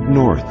must head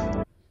north.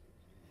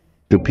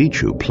 To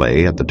Pichu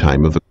play at the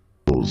time of the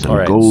goals and all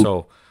right, gold...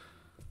 so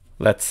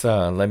let's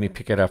let me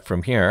pick it up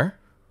from here.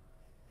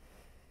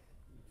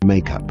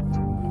 Makeup.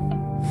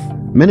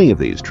 Many of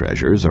these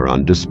treasures are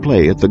on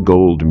display at the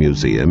Gold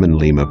Museum in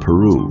Lima,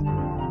 Peru.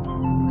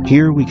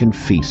 Here we can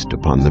feast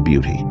upon the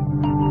beauty.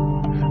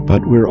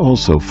 But we're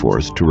also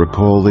forced to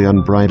recall the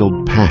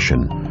unbridled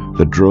passion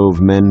that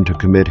drove men to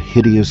commit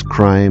hideous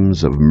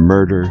crimes of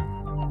murder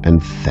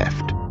and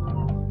theft.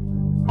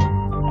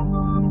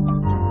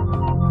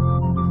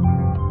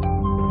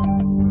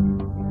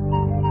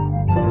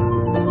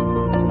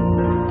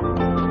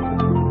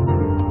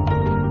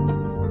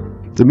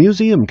 The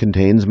museum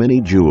contains many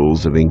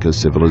jewels of Inca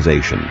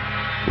civilization,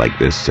 like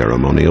this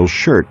ceremonial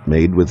shirt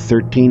made with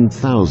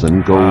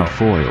 13,000 gold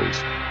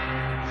foils,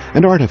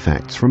 and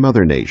artifacts from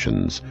other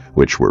nations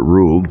which were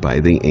ruled by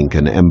the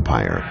Incan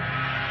Empire.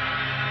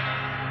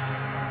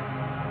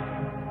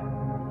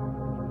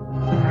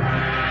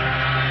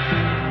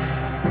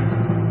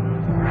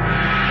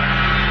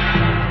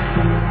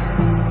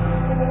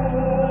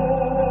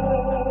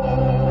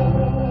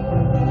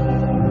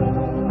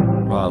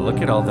 Wow,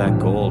 look at all that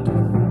gold.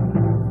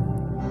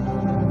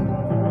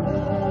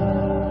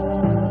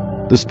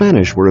 The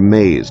Spanish were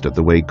amazed at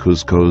the way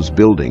Cusco's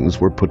buildings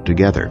were put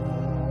together.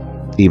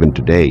 Even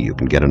today you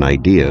can get an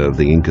idea of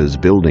the Incas'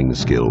 building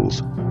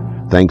skills,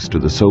 thanks to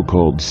the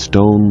so-called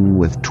stone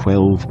with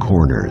 12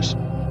 corners.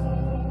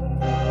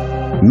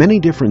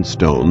 Many different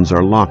stones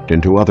are locked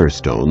into other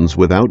stones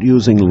without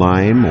using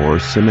lime or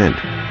cement.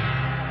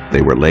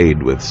 They were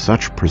laid with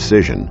such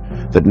precision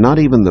that not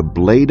even the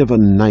blade of a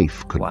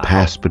knife could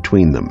pass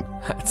between them.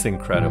 That's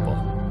incredible.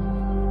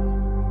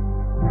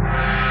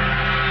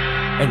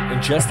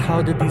 And just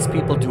how did these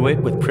people do it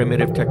with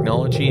primitive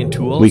technology and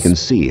tools? We can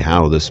see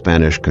how the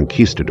Spanish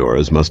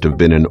conquistadors must have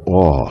been in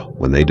awe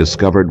when they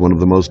discovered one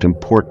of the most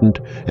important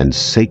and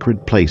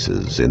sacred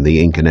places in the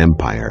Incan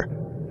Empire,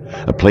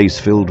 a place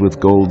filled with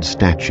gold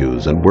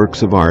statues and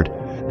works of art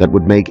that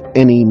would make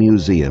any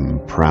museum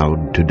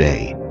proud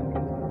today.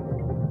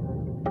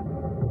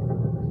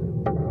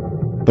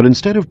 But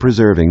instead of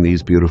preserving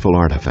these beautiful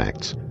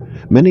artifacts,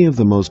 many of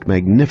the most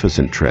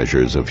magnificent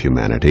treasures of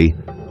humanity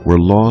were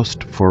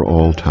lost for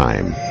all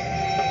time.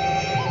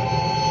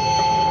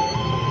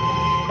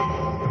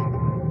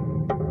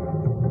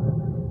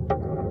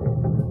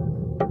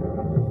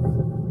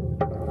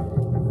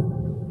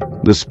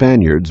 The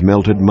Spaniards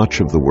melted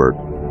much of the work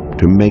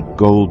to make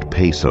gold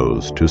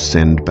pesos to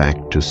send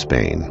back to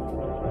Spain.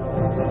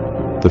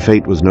 The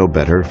fate was no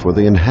better for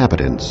the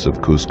inhabitants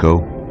of Cusco.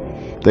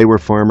 They were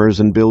farmers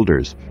and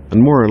builders, and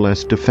more or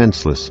less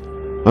defenseless,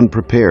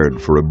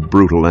 unprepared for a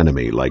brutal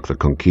enemy like the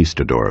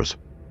conquistadors.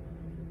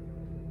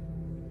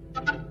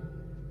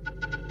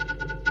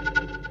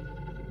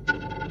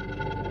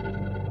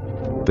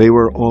 They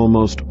were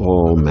almost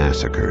all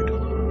massacred,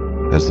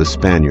 as the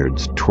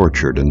Spaniards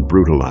tortured and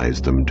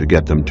brutalized them to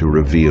get them to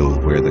reveal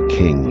where the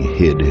king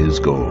hid his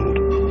gold.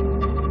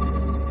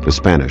 The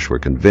Spanish were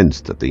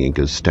convinced that the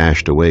Incas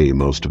stashed away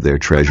most of their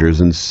treasures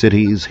in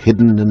cities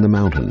hidden in the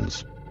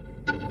mountains.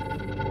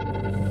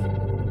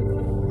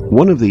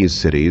 One of these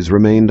cities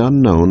remained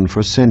unknown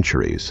for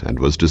centuries and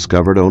was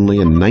discovered only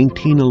in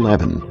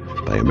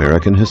 1911 by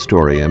American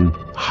historian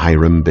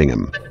Hiram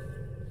Bingham.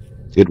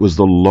 It was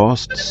the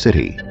lost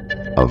city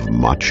of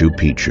Machu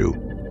Picchu.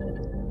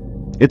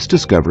 Its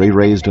discovery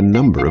raised a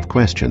number of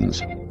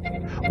questions.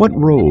 What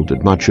role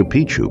did Machu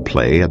Picchu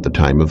play at the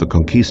time of the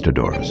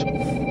conquistadors?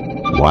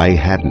 Why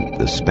hadn't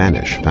the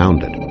Spanish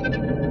found it?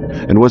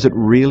 And was it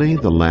really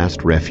the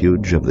last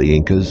refuge of the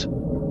Incas?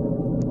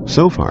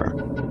 So far,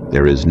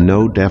 there is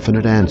no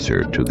definite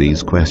answer to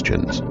these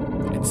questions.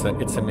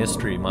 It's a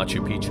mystery.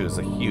 Machu Picchu is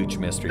a huge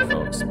mystery,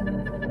 folks.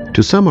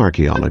 To some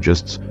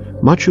archaeologists,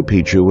 Machu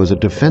Picchu was a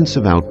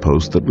defensive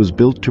outpost that was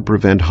built to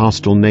prevent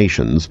hostile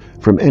nations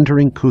from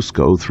entering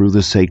Cusco through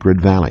the Sacred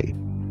Valley.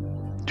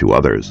 To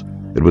others,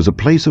 it was a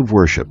place of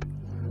worship,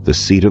 the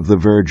seat of the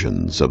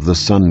virgins of the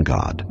sun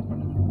god.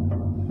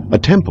 A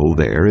temple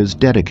there is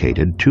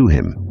dedicated to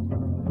him.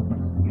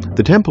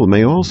 The temple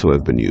may also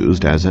have been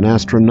used as an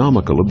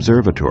astronomical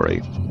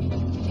observatory.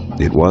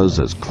 It was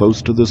as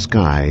close to the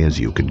sky as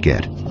you could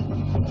get.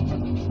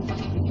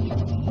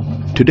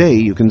 Today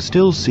you can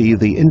still see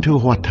the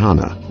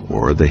Intihuatana,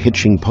 or the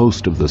hitching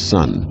post of the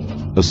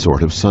sun, a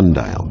sort of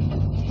sundial.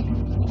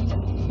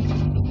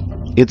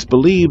 It's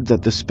believed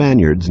that the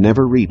Spaniards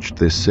never reached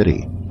this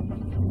city.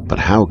 But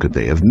how could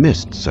they have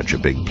missed such a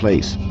big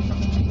place?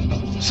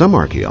 Some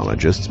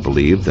archaeologists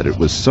believe that it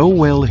was so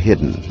well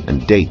hidden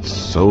and dates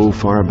so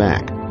far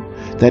back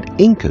that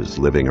Incas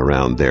living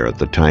around there at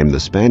the time the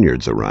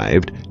Spaniards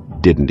arrived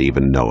didn't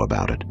even know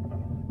about it.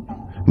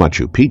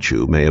 Machu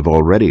Picchu may have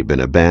already been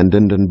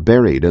abandoned and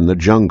buried in the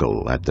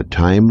jungle at the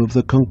time of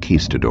the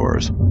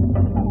conquistadors.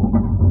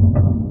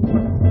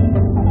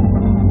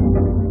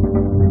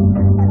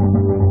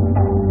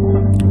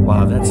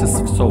 Wow, that's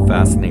just so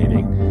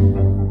fascinating.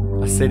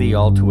 A city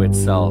all to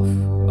itself,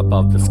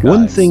 above the skies.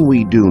 One thing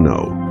we do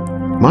know,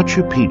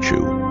 Machu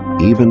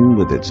Picchu, even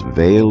with its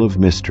veil of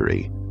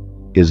mystery,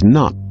 is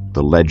not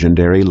the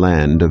legendary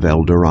land of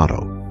El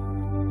Dorado.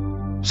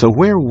 So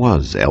where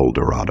was El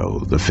Dorado,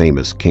 the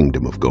famous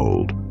kingdom of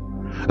gold?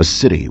 A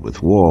city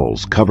with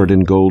walls covered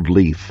in gold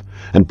leaf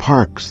and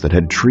parks that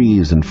had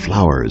trees and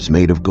flowers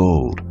made of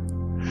gold.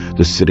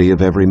 The city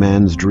of every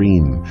man's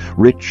dream,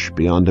 rich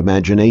beyond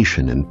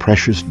imagination in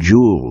precious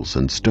jewels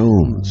and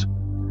stones.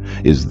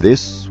 Is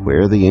this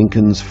where the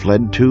Incans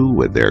fled to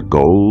with their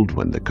gold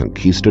when the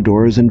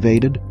conquistadors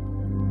invaded?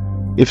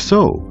 If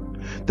so,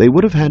 they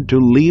would have had to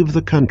leave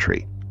the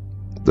country.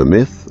 The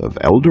myth of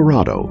El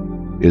Dorado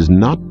is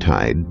not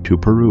tied to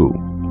Peru.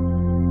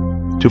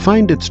 To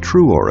find its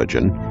true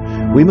origin,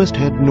 we must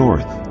head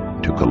north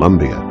to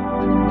Colombia,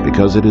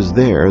 because it is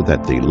there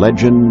that the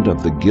legend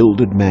of the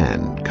Gilded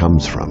Man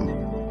comes from.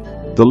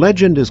 The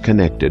legend is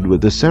connected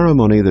with the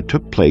ceremony that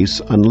took place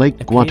on Lake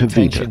Guatavita.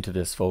 Pay attention to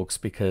this, folks,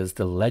 because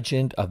the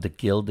legend of the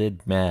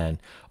Gilded Man,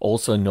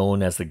 also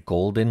known as the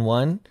Golden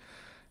One,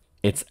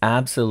 it's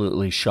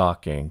absolutely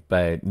shocking,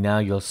 but now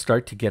you'll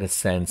start to get a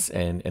sense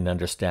and an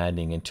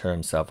understanding in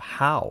terms of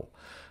how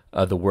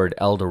the word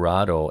El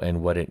Dorado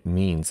and what it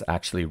means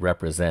actually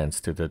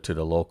represents to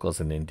the locals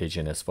and the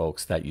indigenous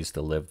folks that used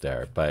to live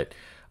there. But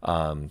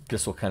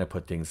this will kind of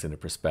put things into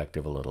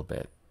perspective a little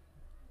bit.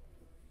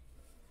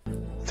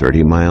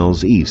 30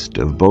 miles east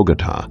of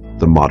Bogota,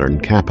 the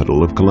modern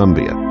capital of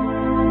Colombia.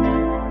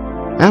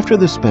 After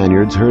the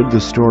Spaniards heard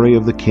the story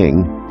of the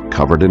king,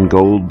 covered in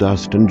gold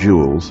dust and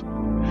jewels,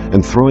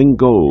 and throwing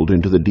gold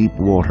into the deep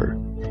water,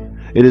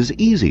 it is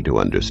easy to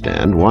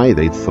understand why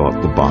they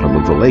thought the bottom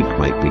of the lake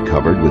might be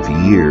covered with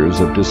years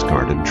of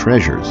discarded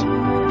treasures.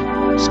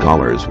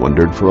 Scholars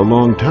wondered for a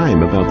long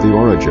time about the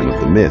origin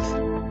of the myth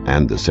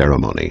and the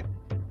ceremony.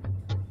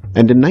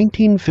 And in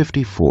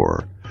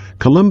 1954,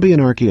 Colombian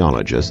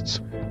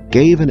archaeologists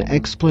gave an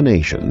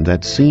explanation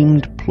that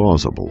seemed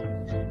plausible.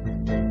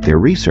 Their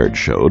research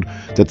showed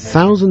that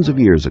thousands of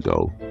years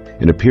ago,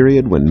 in a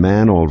period when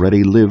man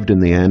already lived in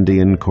the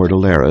Andean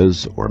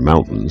Cordilleras, or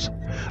mountains,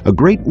 a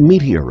great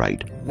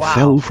meteorite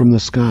fell from the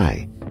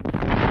sky.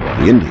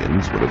 The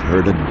Indians would have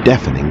heard a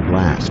deafening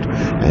blast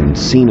and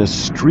seen a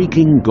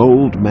streaking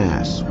gold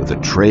mass with a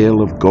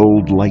trail of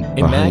gold light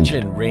behind it.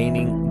 Imagine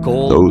raining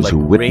gold. Those who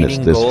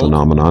witnessed this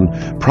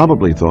phenomenon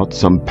probably thought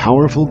some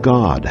powerful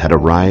god had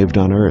arrived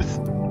on Earth.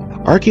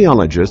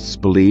 Archaeologists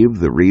believe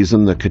the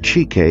reason the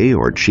Cacique,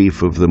 or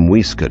chief of the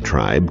Muisca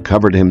tribe,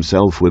 covered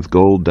himself with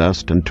gold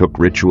dust and took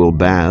ritual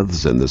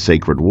baths in the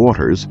sacred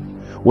waters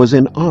was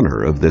in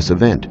honor of this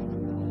event.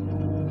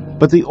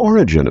 But the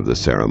origin of the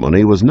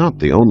ceremony was not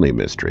the only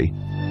mystery.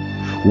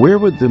 Where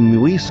would the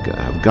Muisca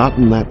have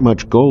gotten that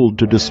much gold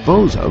to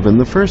dispose of in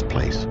the first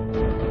place?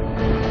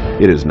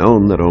 It is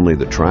known that only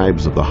the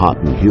tribes of the hot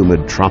and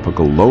humid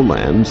tropical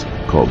lowlands,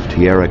 called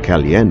Tierra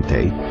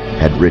Caliente,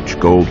 had rich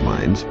gold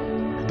mines,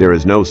 There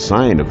is no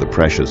sign of the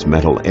precious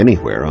metal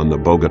anywhere on the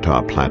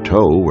Bogota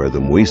Plateau where the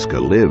Muisca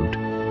lived.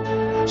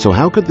 So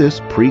how could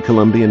this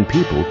pre-Columbian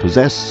people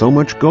possess so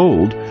much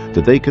gold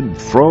that they could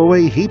throw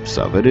away heaps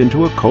of it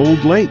into a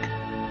cold lake?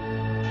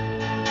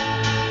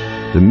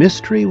 The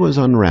mystery was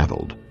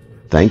unraveled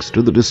thanks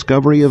to the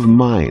discovery of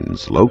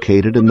mines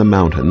located in the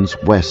mountains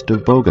west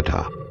of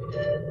Bogota.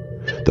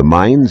 The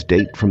mines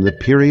date from the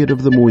period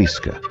of the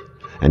Muisca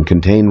and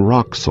contain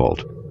rock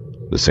salt,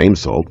 the same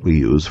salt we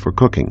use for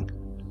cooking.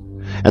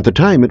 At the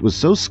time, it was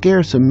so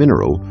scarce a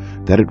mineral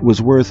that it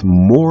was worth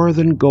more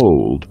than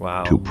gold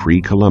to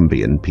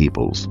pre-Columbian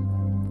peoples.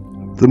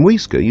 The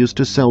Muisca used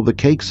to sell the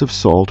cakes of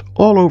salt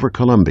all over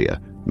Colombia,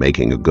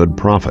 making a good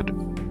profit.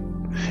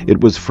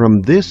 It was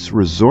from this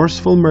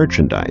resourceful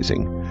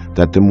merchandising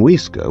that the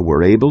Muisca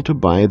were able to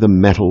buy the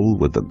metal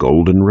with the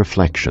golden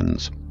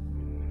reflections.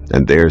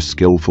 And their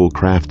skillful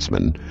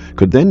craftsmen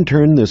could then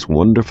turn this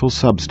wonderful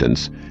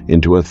substance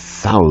into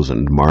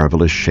 1,000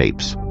 marvelous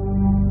shapes.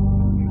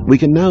 We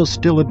can now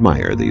still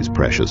admire these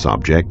precious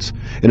objects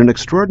in an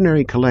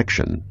extraordinary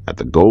collection at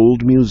the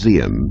Gold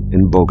Museum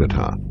in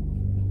Bogota.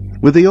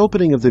 With the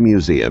opening of the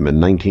museum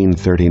in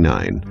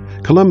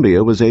 1939,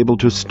 Colombia was able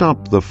to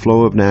stop the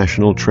flow of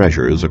national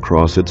treasures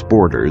across its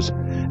borders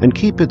and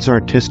keep its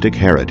artistic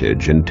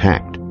heritage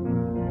intact.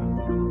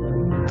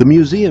 The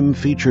museum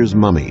features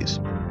mummies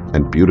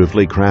and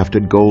beautifully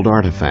crafted gold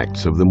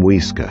artifacts of the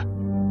Muisca,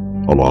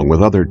 along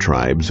with other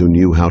tribes who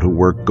knew how to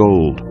work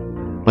gold,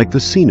 like the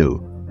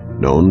Sinu,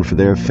 known for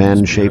their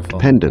fan-shaped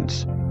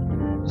pendants,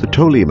 the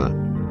Tolima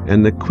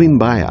and the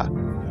Quimbaya,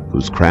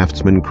 whose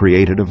craftsmen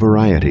created a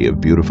variety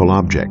of beautiful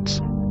objects,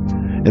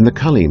 and the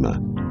Kalima,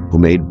 who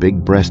made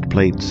big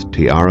breastplates,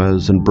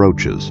 tiaras, and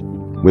brooches.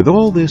 With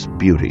all this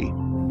beauty,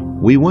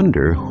 we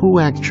wonder who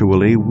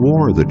actually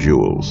wore the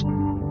jewels.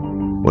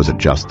 Was it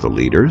just the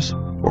leaders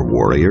or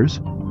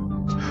warriors?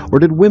 Or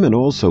did women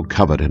also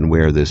covet and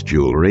wear this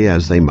jewelry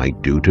as they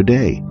might do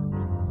today?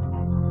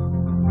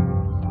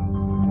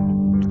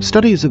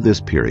 Studies of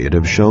this period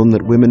have shown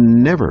that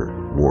women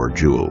never wore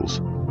jewels,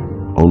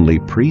 only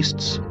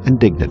priests and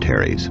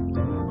dignitaries.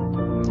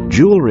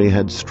 Jewelry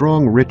had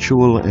strong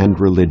ritual and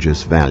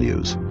religious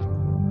values.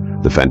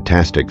 The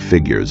fantastic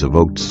figures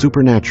evoked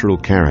supernatural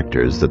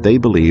characters that they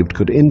believed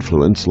could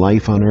influence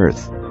life on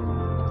Earth.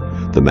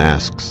 The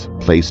masks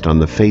placed on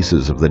the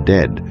faces of the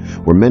dead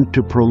were meant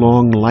to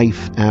prolong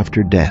life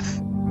after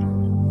death.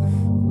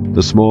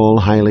 The small,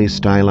 highly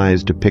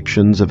stylized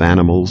depictions of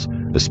animals,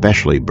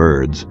 especially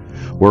birds,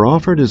 were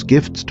offered as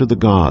gifts to the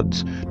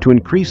gods to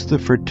increase the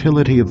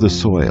fertility of the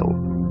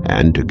soil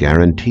and to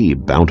guarantee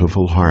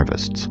bountiful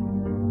harvests.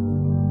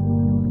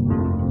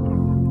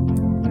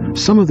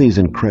 Some of these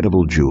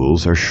incredible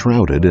jewels are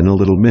shrouded in a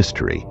little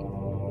mystery.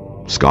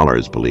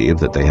 Scholars believe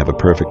that they have a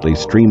perfectly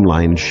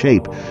streamlined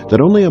shape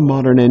that only a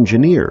modern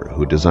engineer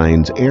who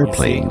designs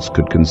airplanes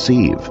could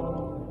conceive.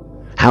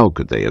 How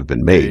could they have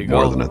been made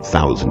more than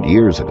 1,000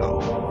 years ago?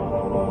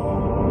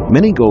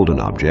 Many golden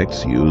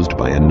objects used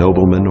by a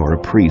nobleman or a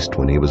priest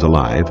when he was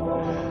alive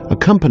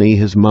accompany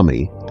his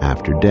mummy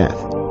after death.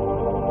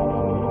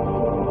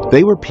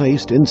 They were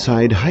placed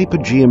inside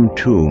hypogeum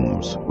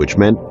tombs, which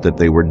meant that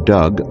they were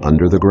dug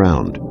under the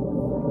ground.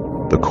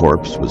 The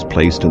corpse was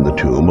placed in the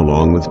tomb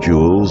along with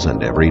jewels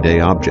and everyday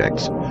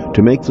objects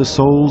to make the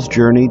soul's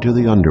journey to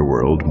the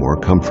underworld more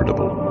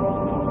comfortable.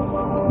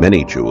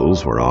 Many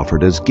jewels were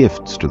offered as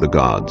gifts to the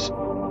gods.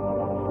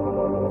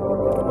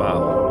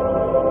 Wow.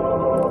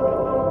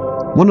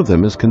 One of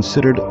them is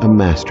considered a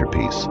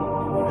masterpiece.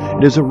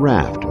 It is a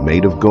raft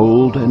made of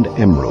gold and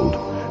emerald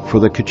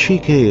for the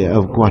Cacique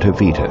of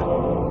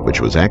Guatavita,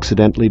 which was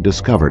accidentally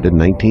discovered in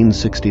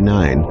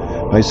 1969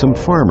 by some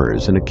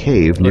farmers in a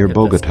cave near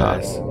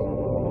Bogota.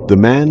 The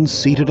man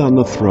seated on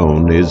the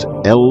throne is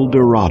El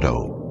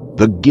Dorado,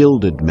 the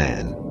gilded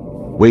man,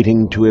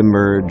 waiting to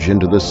emerge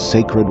into the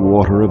sacred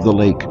water of the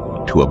lake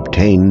to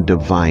obtain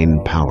divine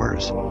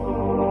powers.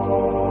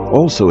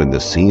 Also in the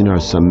scene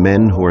are some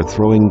men who are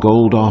throwing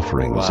gold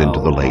offerings into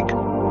the lake.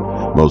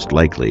 Most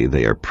likely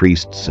they are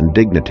priests and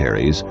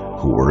dignitaries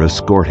who were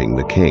escorting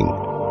the king.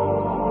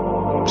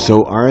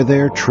 So are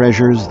there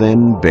treasures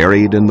then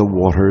buried in the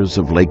waters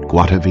of Lake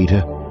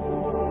Guatavita?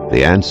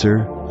 The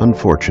answer,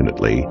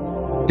 unfortunately,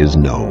 is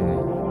no.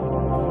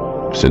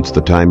 Since the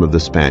time of the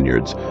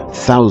Spaniards,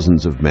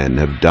 thousands of men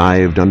have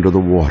dived under the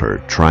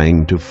water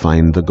trying to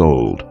find the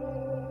gold.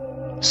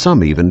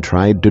 Some even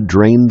tried to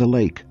drain the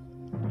lake,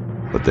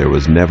 but there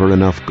was never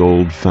enough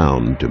gold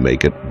found to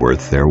make it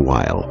worth their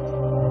while.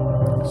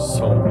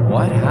 So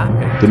what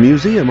happened? The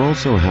museum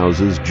also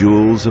houses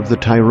jewels of the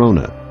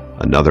Tairona,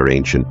 another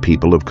ancient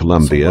people of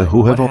Colombia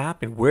who have... What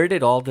happened? Where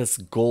did all this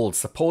gold,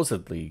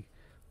 supposedly,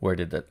 where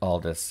did all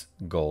this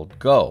gold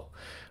go?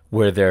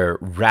 Were there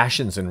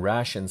rations and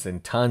rations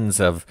and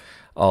tons of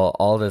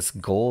all this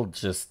gold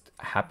just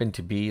happened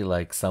to be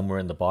like somewhere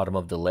in the bottom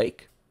of the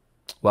lake?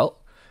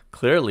 Well,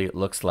 clearly it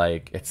looks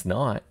like it's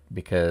not,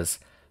 because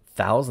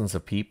thousands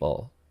of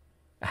people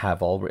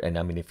have already, and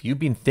I mean, if you've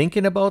been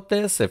thinking about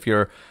this, if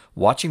you're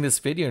watching this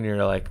video and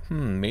you're like,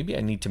 maybe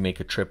I need to make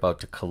a trip out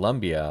to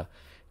Colombia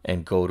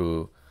and go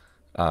to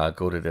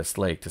this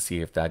lake to see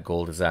if that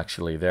gold is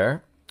actually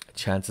there,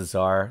 chances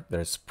are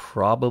there's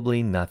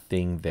probably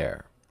nothing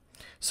there.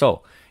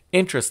 So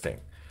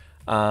interesting.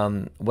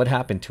 What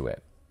happened to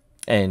it?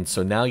 And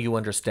so now you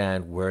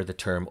understand where the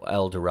term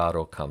El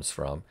Dorado comes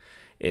from.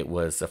 It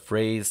was a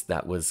phrase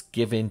that was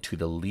given to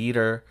the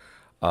leader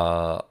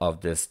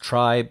of this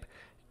tribe,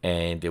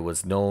 and it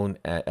was known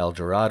as El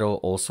Dorado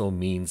also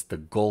means the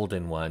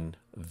golden one,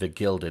 the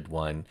gilded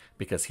one,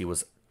 because he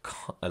was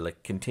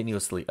like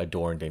continuously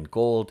adorned in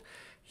gold.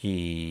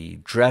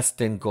 He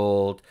dressed in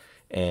gold,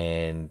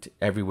 and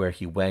everywhere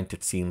he went,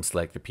 it seems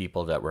like the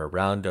people that were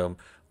around him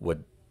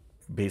would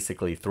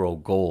basically throw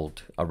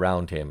gold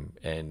around him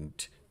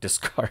and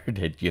discard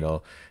it,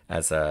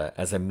 as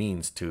a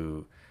means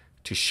to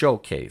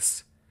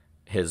showcase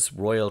his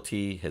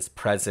royalty, his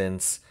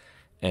presence,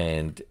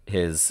 and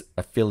his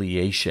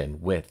affiliation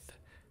with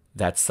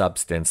that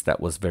substance that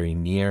was very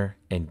near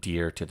and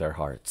dear to their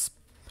hearts.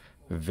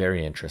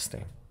 Very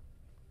interesting.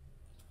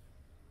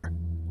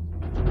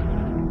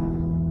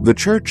 The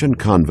church and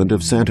convent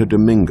of Santo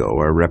Domingo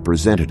are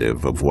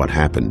representative of what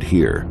happened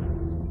here.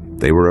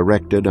 They were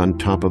erected on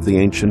top of the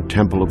ancient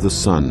Temple of the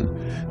Sun,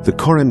 the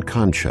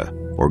Corincancha,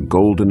 or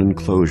Golden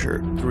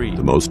Enclosure,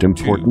 the most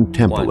important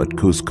temple at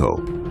Cusco.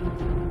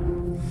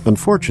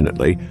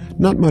 Unfortunately,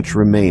 not much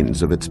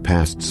remains of its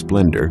past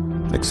splendor,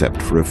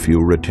 except for a few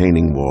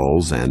retaining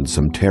walls and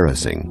some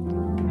terracing.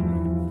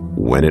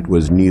 When it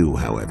was new,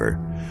 however,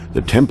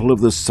 the Temple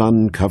of the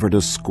Sun covered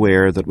a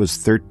square that was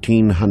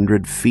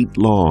 1,300 feet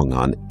long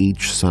on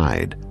each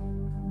side.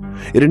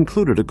 It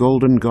included a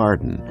golden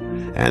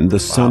garden and the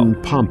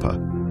Sun Pampa,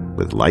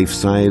 with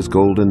life-size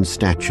golden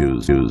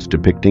statues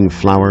depicting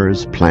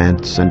flowers,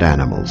 plants, and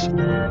animals.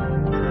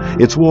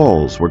 Its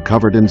walls were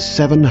covered in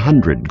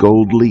 700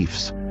 gold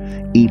leaves,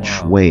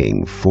 each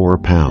weighing 4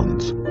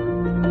 pounds.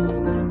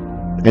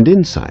 And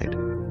inside,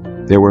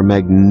 there were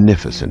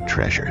magnificent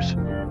treasures,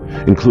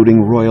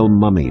 including royal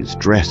mummies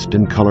dressed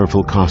in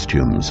colorful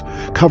costumes,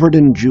 covered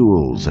in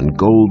jewels and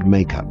gold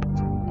makeup.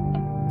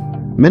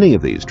 Many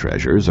of these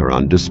treasures are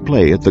on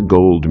display at the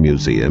Gold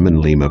Museum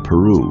in Lima,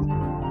 Peru.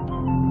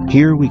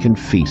 Here we can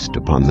feast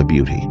upon the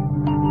beauty.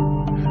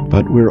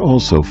 But we're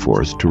also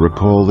forced to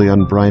recall the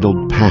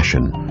unbridled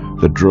passion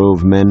that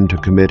drove men to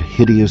commit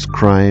hideous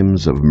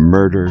crimes of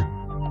murder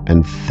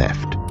and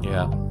theft.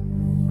 Yeah.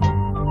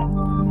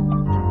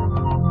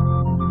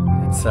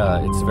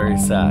 It's very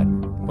sad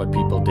what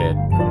people did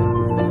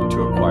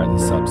to acquire the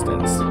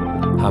substance.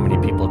 How many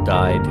people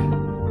died?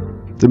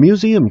 The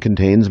museum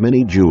contains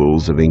many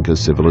jewels of Inca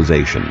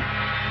civilization,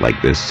 like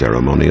this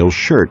ceremonial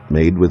shirt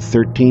made with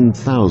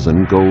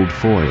 13,000 gold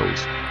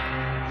foils,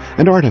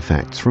 and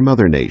artifacts from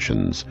other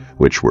nations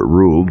which were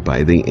ruled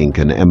by the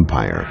Incan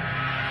Empire.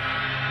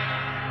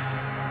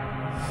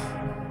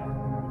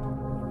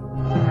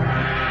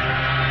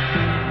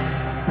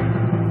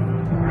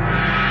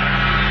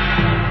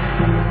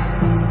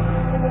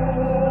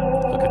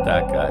 Look at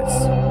that,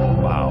 guys.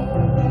 Wow.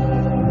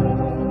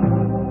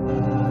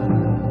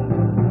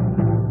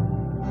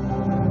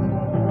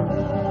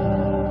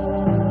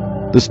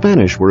 The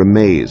Spanish were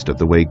amazed at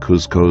the way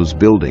Cusco's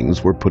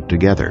buildings were put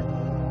together.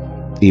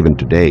 Even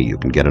today, you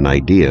can get an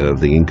idea of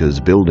the Incas'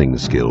 building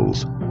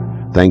skills,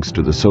 thanks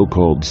to the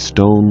so-called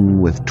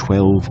stone with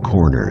 12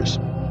 corners.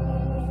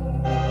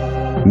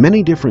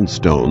 Many different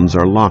stones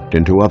are locked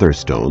into other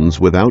stones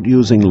without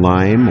using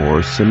lime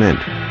or cement.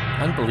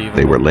 Unbelievable.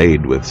 They were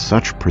laid with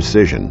such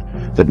precision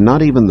that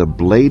not even the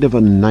blade of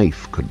a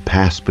knife could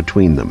pass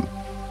between them.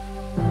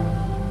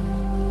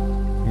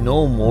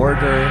 No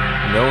mortar,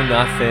 no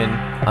nothing.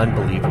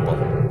 Unbelievable.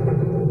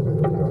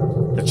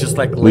 It's just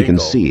like Lego. We can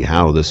see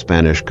how the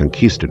Spanish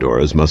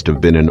conquistadors must have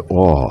been in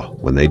awe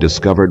when they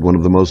discovered one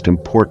of the most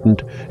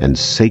important and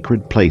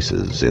sacred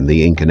places in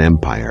the Incan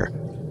Empire,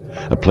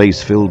 a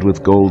place filled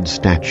with gold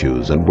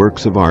statues and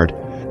works of art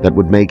that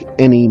would make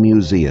any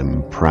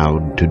museum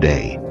proud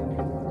today.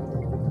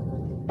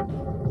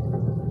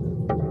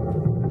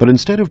 But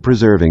instead of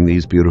preserving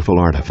these beautiful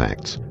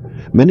artifacts,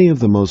 many of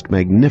the most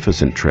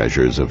magnificent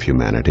treasures of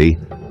humanity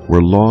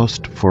were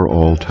lost for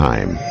all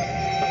time.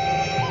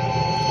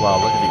 Wow,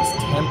 look at these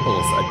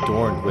temples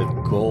adorned with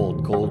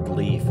gold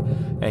leaf.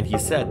 And he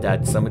said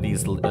that some of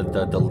these,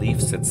 the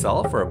leaves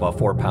itself are about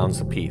 4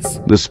 pounds apiece.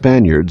 The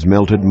Spaniards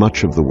melted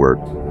much of the work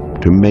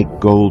to make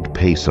gold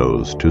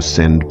pesos to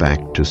send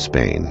back to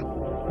Spain.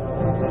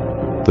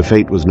 The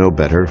fate was no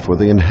better for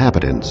the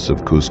inhabitants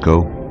of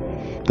Cusco.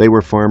 They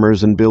were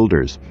farmers and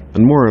builders,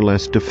 and more or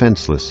less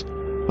defenseless,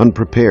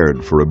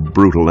 unprepared for a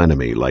brutal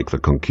enemy like the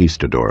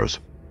conquistadors.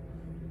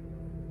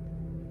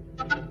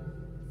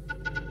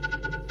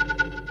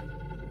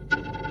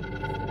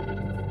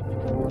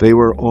 They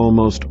were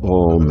almost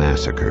all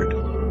massacred,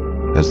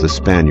 as the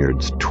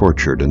Spaniards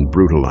tortured and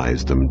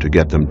brutalized them to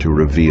get them to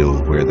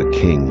reveal where the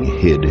king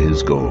hid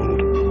his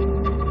gold.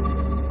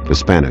 The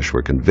Spanish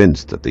were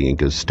convinced that the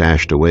Incas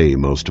stashed away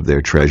most of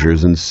their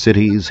treasures in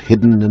cities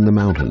hidden in the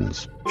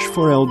mountains.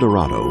 For El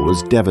Dorado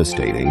was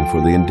devastating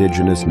for the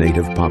indigenous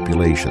native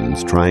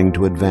populations trying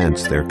to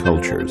advance their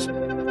cultures.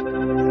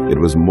 it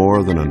was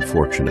more than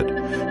unfortunate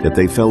that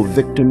they fell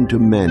victim to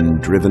men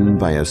driven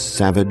by a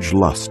savage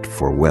lust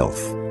for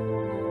wealth.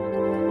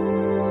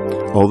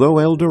 Although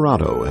El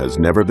Dorado has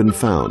never been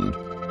found,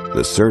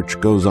 the search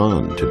goes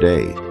on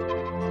today.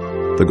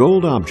 The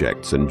gold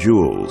objects and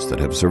jewels that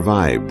have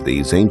survived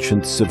these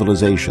ancient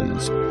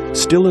civilizations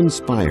still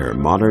inspire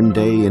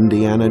modern-day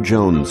Indiana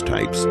Jones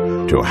types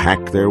to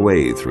hack their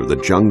way through the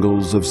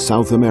jungles of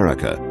South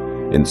America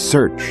in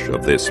search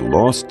of this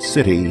lost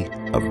city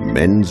of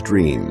men's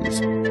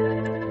dreams.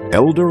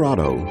 El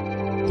Dorado,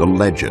 the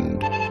legend,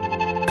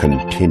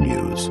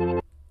 continues.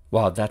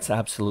 Wow, that's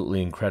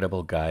absolutely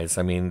incredible, guys.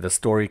 I mean, the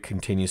story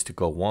continues to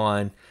go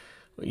on.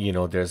 You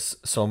know, there's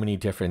so many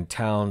different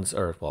towns,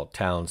 or, well,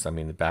 towns, I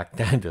mean, back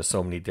then, there's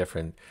so many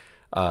different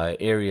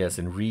areas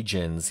and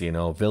regions, you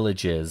know,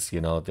 villages,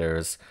 you know,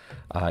 there's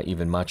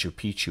even Machu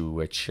Picchu,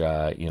 which,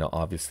 you know,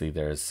 obviously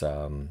there's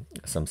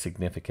some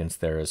significance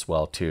there as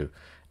well, too.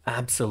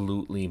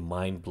 Absolutely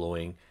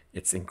mind-blowing.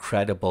 It's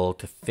incredible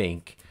to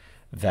think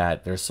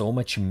that there's so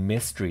much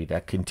mystery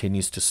that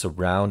continues to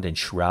surround and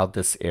shroud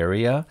this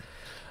area.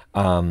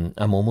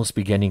 I'm almost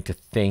beginning to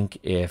think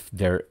if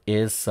there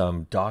is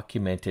some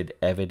documented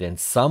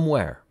evidence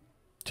somewhere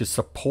to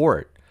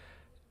support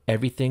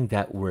everything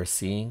that we're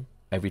seeing,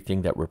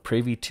 everything that we're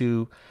privy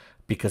to,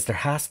 because there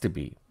has to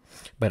be.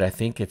 But I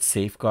think it's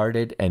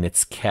safeguarded and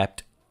it's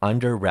kept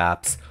under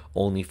wraps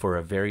only for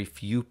a very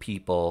few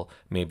people,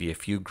 maybe a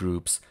few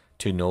groups,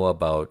 to know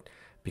about,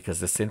 because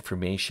this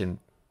information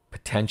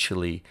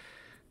potentially,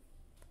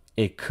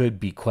 it could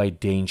be quite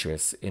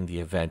dangerous in the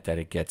event that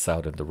it gets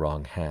out in the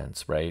wrong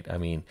hands, right? I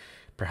mean,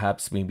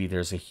 perhaps maybe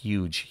there's a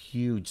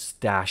huge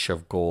stash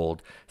of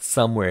gold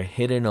somewhere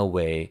hidden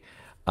away,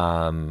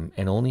 and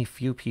only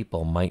few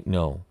people might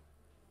know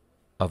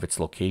of its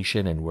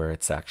location and where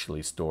it's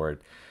actually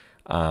stored.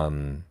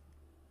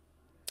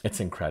 It's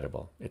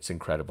incredible. It's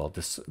incredible.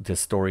 This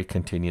story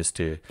continues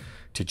to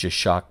just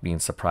shock me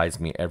and surprise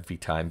me every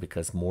time,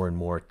 because more and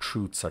more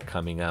truths are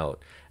coming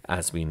out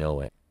as we know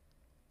it.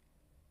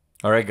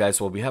 All right, guys,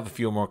 well, we have a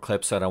few more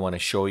clips that I want to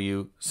show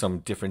you, some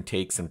different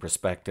takes and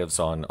perspectives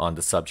on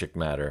the subject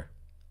matter.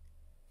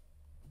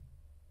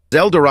 Is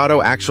El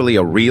Dorado actually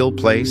a real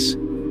place?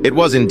 It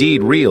was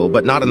indeed real,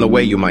 but not in the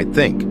way you might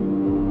think.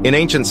 In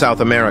ancient South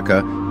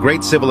America,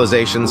 great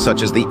civilizations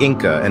such as the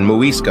Inca and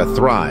Muisca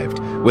thrived,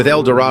 with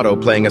El Dorado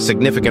playing a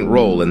significant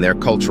role in their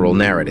cultural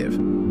narrative.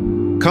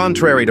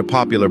 Contrary to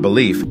popular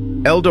belief,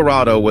 El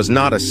Dorado was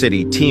not a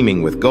city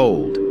teeming with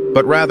gold,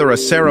 but rather a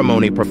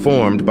ceremony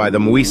performed by the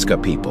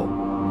Muisca people.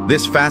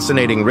 This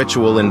fascinating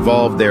ritual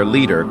involved their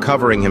leader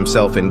covering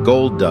himself in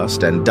gold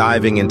dust and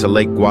diving into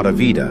Lake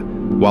Guatavita,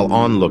 while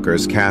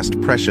onlookers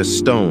cast precious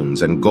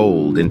stones and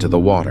gold into the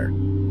water.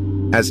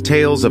 As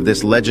tales of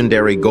this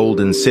legendary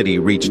golden city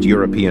reached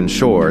European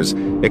shores,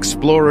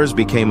 explorers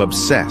became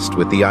obsessed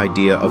with the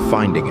idea of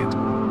finding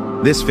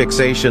it. This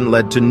fixation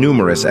led to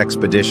numerous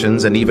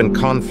expeditions and even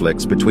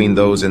conflicts between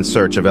those in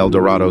search of El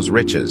Dorado's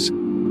riches.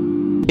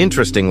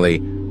 Interestingly,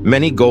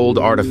 many gold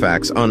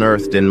artifacts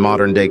unearthed in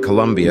modern-day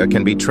Colombia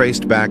can be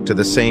traced back to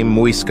the same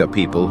Muisca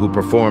people who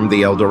performed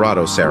the El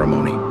Dorado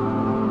ceremony.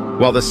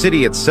 While the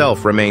city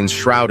itself remains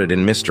shrouded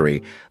in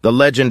mystery, the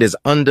legend is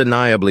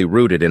undeniably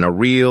rooted in a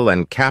real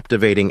and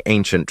captivating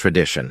ancient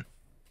tradition.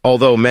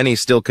 Although many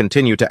still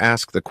continue to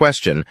ask the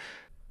question,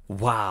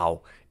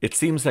 wow, it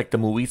seems like the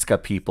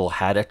Muisca people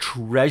had a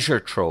treasure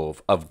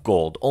trove of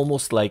gold,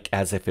 almost like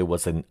as if it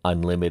was an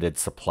unlimited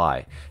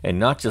supply. And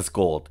not just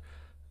gold,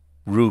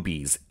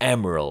 rubies,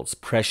 emeralds,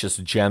 precious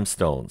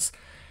gemstones.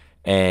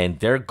 And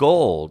their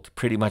gold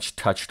pretty much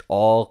touched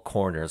all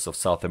corners of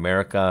South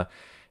America,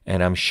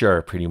 and I'm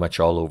sure pretty much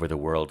all over the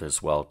world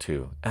as well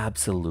too.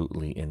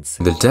 Absolutely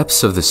insane. In the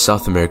depths of the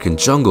South American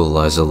jungle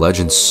lies a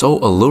legend so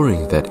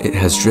alluring that it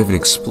has driven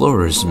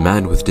explorers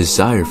mad with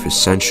desire for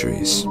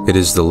centuries. It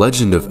is the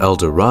legend of El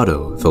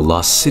Dorado, the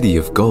lost city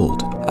of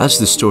gold. As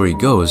the story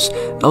goes,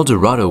 El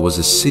Dorado was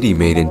a city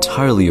made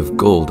entirely of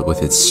gold,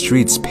 with its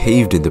streets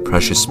paved in the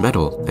precious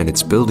metal and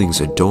its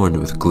buildings adorned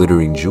with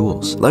glittering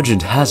jewels.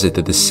 Legend has it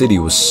that the city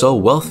was so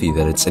wealthy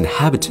that its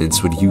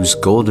inhabitants would use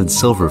gold and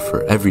silver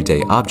for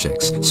everyday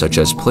objects, such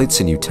as plates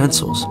and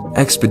utensils.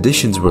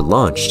 Expeditions were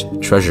launched,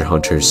 treasure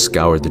hunters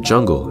scoured the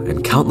jungle,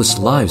 and countless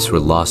lives were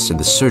lost in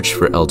the search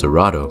for El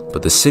Dorado,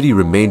 but the city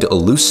remained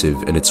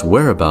elusive and its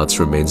whereabouts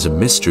remains a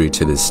mystery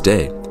to this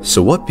day.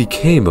 So what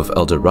became of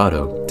El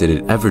Dorado? Did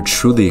it ever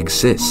truly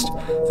exist?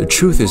 The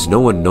truth is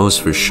no one knows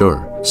for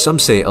sure. Some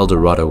say El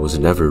Dorado was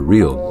never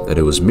real, that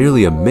it was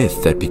merely a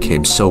myth that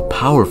became so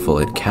powerful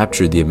it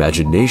captured the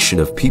imagination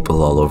of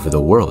people all over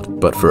the world.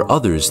 But for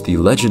others, the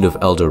legend of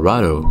El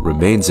Dorado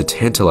remains a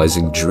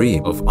tantalizing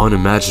dream of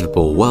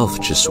unimaginable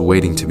wealth just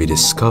waiting to be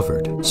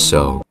discovered.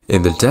 So,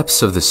 in the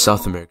depths of the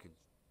South American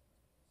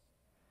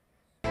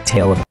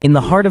tale of in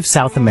the heart of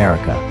South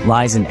America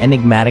lies an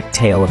enigmatic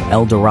tale of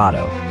El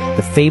Dorado,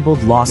 the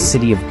fabled lost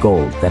city of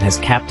gold that has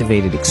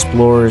captivated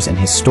explorers and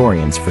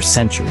historians for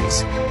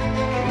centuries.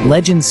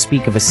 Legends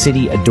speak of a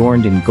city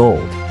adorned in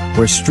gold,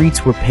 where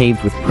streets were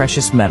paved with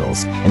precious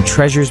metals and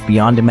treasures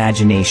beyond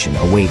imagination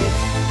awaited.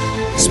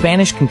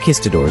 Spanish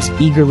conquistadors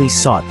eagerly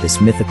sought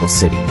this mythical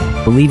city,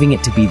 believing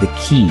it to be the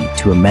key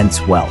to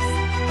immense wealth.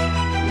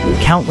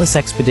 Countless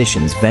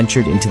expeditions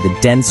ventured into the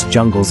dense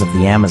jungles of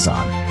the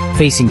Amazon,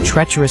 facing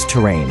treacherous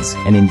terrains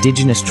and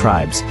indigenous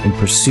tribes in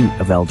pursuit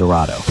of El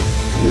Dorado.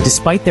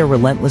 Despite their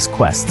relentless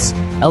quests,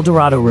 El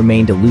Dorado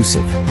remained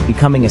elusive,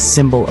 becoming a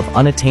symbol of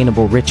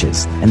unattainable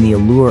riches and the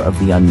allure of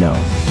the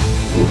unknown.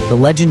 The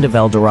legend of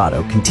El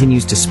Dorado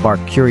continues to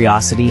spark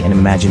curiosity and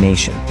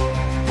imagination,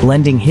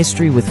 blending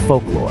history with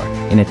folklore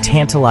in a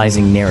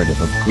tantalizing narrative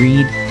of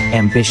greed,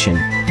 ambition,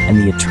 and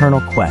the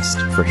eternal quest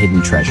for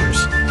hidden treasures.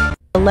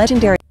 The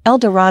legendary El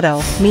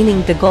Dorado,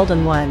 meaning the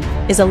Golden One,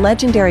 is a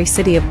legendary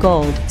city of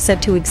gold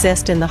said to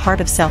exist in the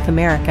heart of South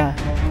America.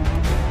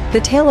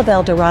 The tale of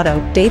El Dorado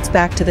dates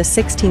back to the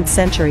 16th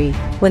century,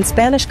 when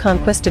Spanish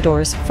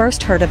conquistadors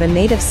first heard of a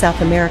native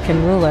South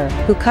American ruler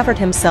who covered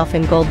himself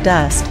in gold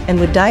dust and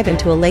would dive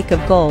into a lake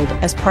of gold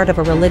as part of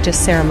a religious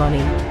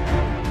ceremony.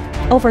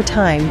 Over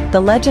time, the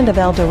legend of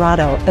El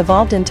Dorado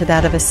evolved into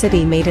that of a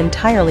city made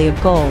entirely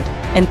of gold,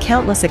 and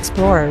countless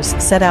explorers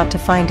set out to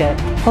find it,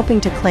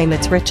 hoping to claim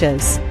its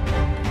riches.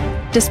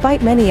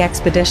 Despite many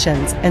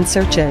expeditions and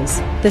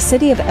searches, the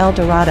city of El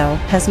Dorado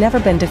has never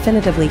been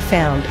definitively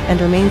found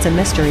and remains a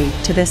mystery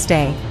to this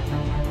day.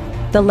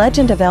 The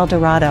legend of El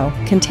Dorado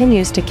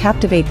continues to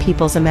captivate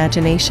people's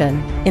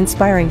imagination,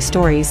 inspiring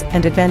stories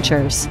and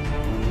adventures.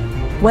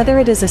 Whether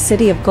it is a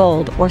city of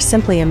gold or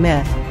simply a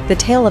myth, the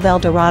tale of El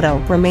Dorado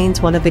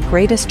remains one of the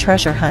greatest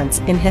treasure hunts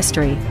in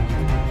history.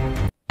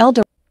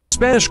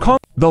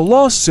 The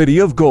Lost City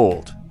of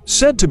Gold,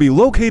 said to be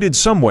located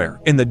somewhere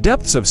in the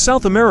depths of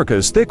South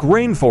America's thick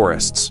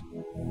rainforests.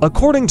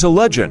 According to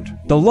legend,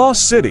 the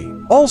Lost City,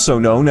 also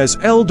known as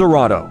El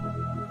Dorado,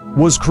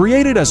 was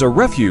created as a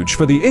refuge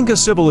for the Inca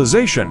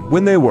civilization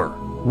when they were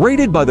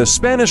raided by the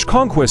Spanish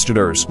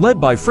conquistadors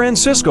led by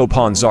Francisco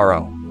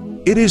Pizarro.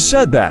 It is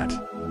said that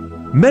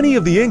many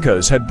of the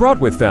Incas had brought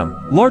with them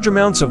large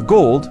amounts of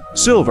gold,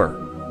 silver,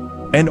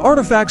 and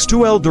artifacts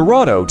to El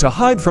Dorado to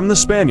hide from the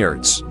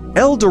Spaniards.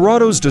 El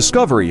Dorado's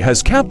discovery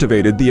has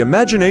captivated the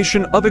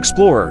imagination of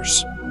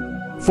explorers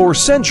for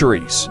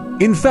centuries.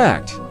 In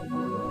fact,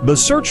 the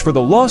search for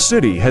the lost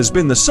city has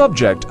been the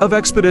subject of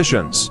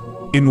expeditions,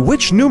 in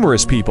which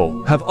numerous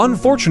people have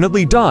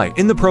unfortunately died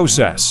in the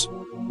process.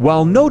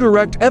 While no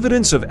direct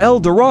evidence of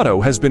El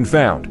Dorado has been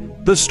found,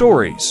 the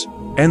stories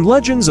and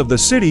legends of the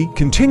city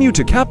continue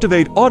to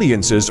captivate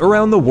audiences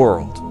around the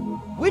world.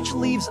 Which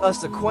leaves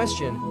us the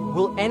question,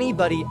 will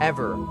anybody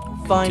ever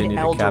find Continue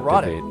El to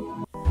captivate. Dorado?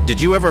 Did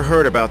you ever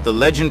heard about the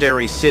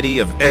legendary city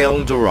of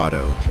El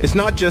Dorado? It's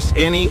not just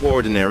any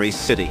ordinary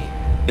city.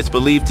 It's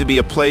believed to be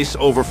a place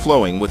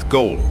overflowing with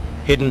gold,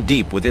 hidden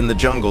deep within the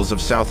jungles of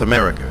South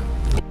America.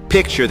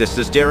 Picture this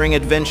as daring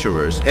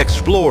adventurers,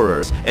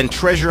 explorers, and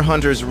treasure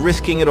hunters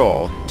risking it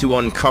all to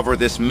uncover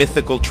this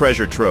mythical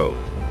treasure trove.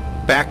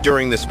 Back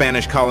during the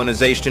Spanish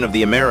colonization of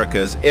the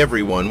Americas,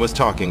 everyone was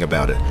talking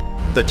about it.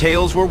 The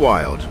tales were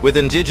wild, with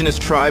indigenous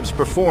tribes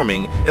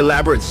performing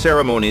elaborate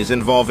ceremonies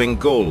involving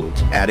gold,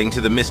 adding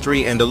to the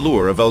mystery and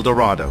allure of El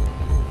Dorado.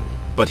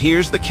 But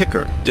here's the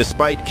kicker.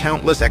 Despite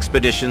countless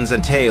expeditions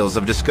and tales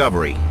of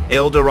discovery,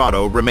 El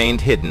Dorado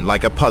remained hidden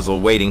like a puzzle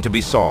waiting to be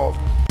solved.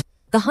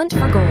 The hunt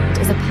for gold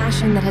is a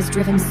passion that has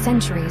driven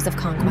centuries of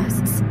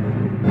conquests.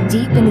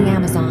 Deep in the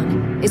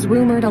Amazon is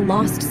rumored a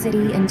lost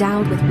city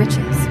endowed with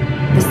riches,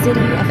 the city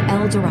of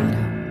El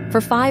Dorado. For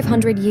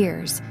 500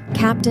 years,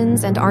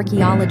 captains and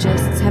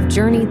archaeologists have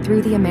journeyed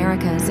through the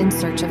Americas in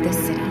search of this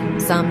city.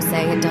 Some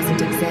say it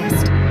doesn't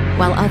exist,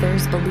 while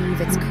others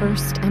believe it's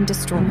cursed and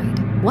destroyed.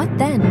 What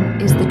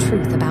then is the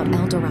truth about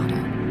El Dorado?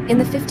 In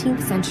the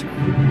 15th century,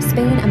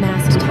 Spain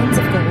amassed tons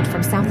of gold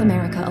from South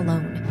America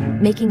alone,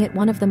 making it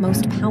one of the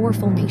most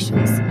powerful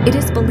nations. It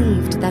is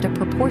believed that a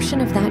proportion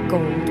of that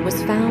gold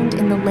was found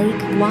in the lake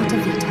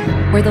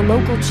Guatavita, where the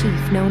local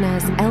chief known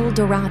as El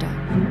Dorado,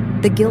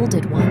 the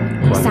Gilded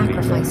One,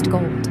 sacrificed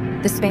gold.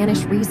 The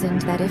Spanish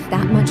reasoned that if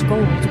that much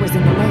gold was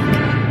in the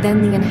lake,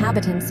 then the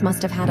inhabitants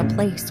must have had a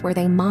place where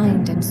they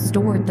mined and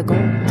stored the gold.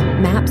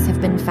 Maps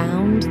have been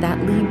found that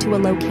lead to a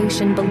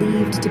location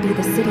believed to be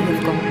the City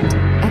of Gold.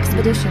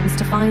 Expeditions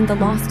to find the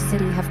lost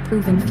city have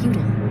proven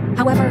futile.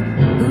 However,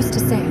 who's to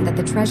say that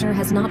the treasure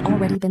has not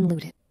already been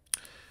looted?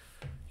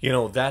 You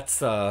know, that's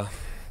the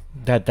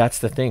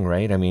thing,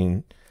 right? I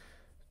mean,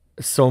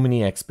 so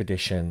many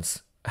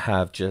expeditions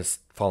have just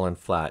fallen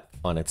flat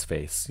on its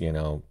face, you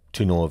know,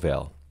 to no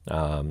avail.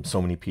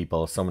 So many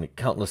people,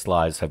 countless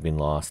lives have been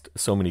lost.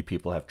 So many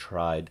people have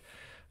tried.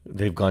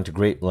 They've gone to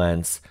great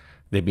lengths.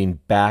 They've been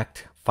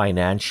backed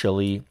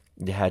financially.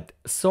 They had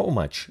so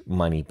much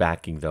money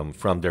backing them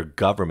from their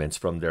governments,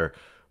 from the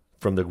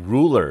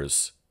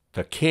rulers,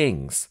 the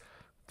kings,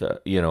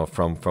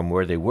 from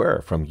where they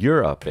were, from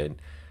Europe.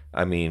 And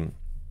I mean,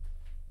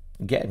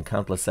 again,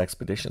 countless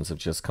expeditions have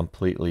just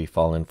completely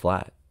fallen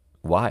flat.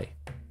 Why?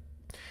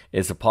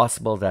 Is it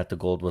possible that the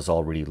gold was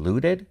already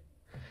looted?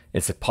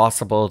 Is it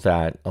possible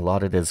that a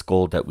lot of this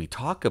gold that we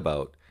talk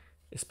about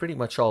is pretty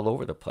much all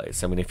over the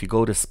place? I mean, if you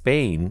go to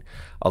Spain,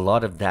 a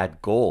lot of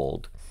that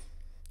gold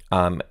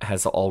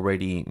has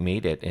already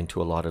made it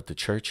into a lot of the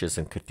churches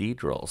and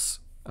cathedrals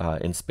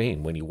in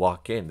Spain. When you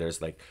walk in,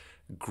 there's like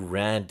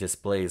grand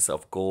displays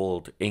of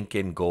gold,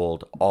 Incan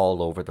gold,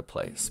 all over the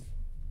place.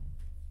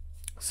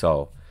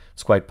 So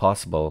it's quite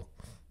possible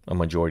a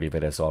majority of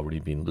it has already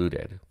been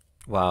looted.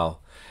 Wow.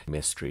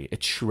 Mystery.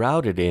 It's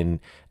shrouded in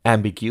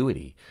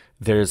ambiguity.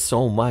 There's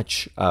so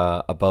much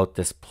about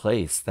this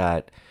place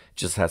that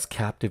just has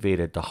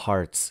captivated the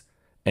hearts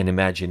and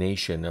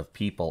imagination of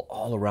people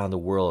all around the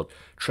world,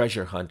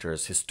 treasure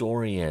hunters,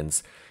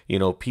 historians,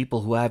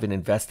 people who have an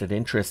invested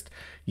interest,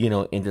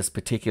 in this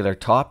particular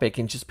topic,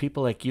 and just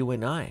people like you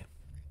and I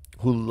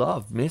who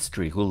love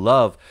mystery, who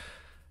love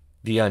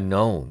the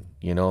unknown,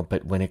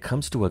 but when it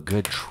comes to a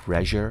good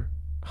treasure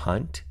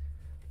hunt,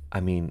 I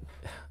mean,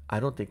 I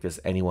don't think there's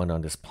anyone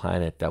on this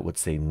planet that would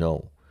say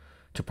no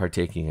to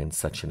partaking in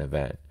such an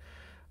event.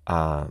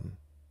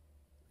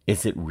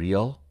 Is it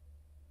real?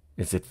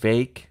 Is it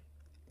fake?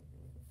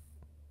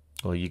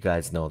 Well, you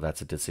guys know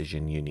that's a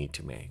decision you need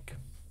to make.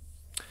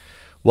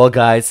 Well,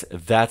 guys,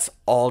 that's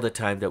all the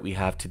time that we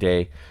have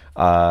today.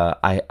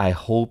 I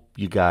hope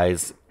you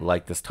guys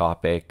like this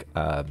topic.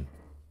 I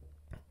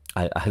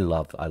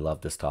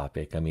love this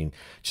topic. I mean,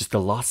 just the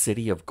lost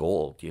city of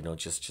gold.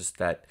 Just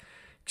that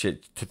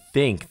to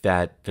think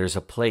that there's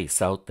a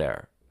place out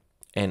there,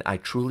 and I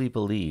truly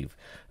believe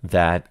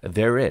that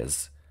there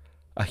is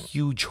a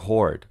huge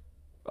hoard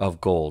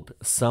of gold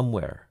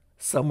somewhere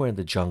in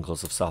the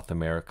jungles of South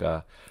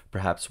America,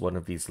 perhaps one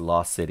of these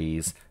lost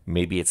cities.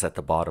 Maybe it's at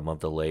the bottom of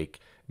the lake.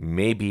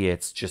 Maybe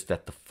it's just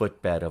at the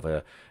footbed of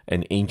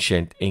an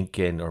ancient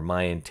Incan or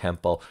Mayan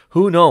temple.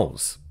 Who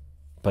knows?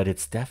 But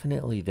it's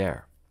definitely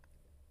there.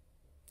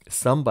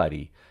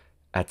 Somebody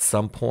at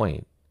some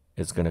point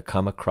is going to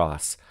come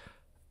across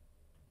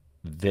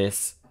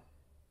this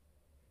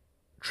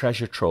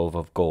treasure trove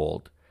of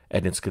gold,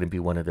 and it's going to be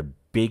one of the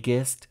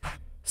biggest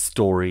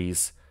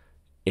stories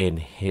in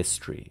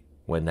history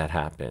when that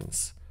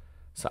happens.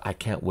 So I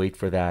can't wait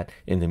for that.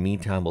 In the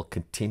meantime, we'll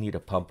continue to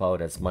pump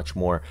out as much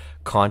more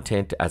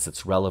content as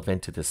it's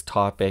relevant to this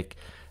topic.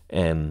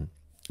 And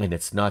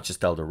it's not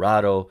just El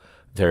Dorado.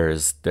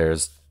 There's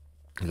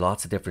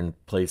lots of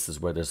different places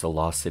where there's a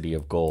lost city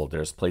of gold.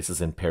 There's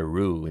places in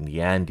Peru, in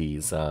the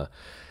Andes,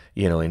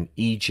 in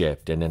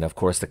Egypt, and then of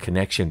course the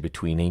connection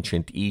between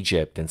ancient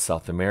Egypt and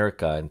South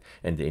America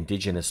and the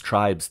indigenous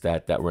tribes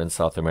that were in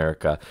South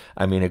America.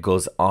 I mean, it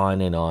goes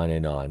on and on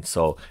and on.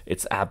 So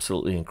it's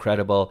absolutely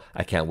incredible.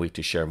 I can't wait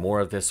to share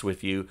more of this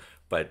with you,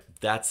 but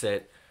that's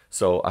it.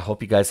 So I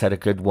hope you guys had a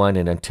good one,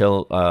 and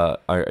until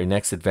our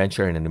next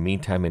adventure, and in the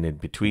meantime and in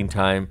between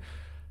time,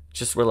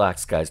 just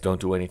relax, guys.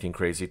 Don't do anything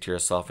crazy to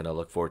yourself, and I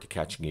look forward to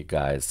catching you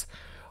guys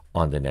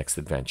on the next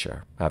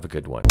adventure. Have a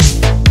good one.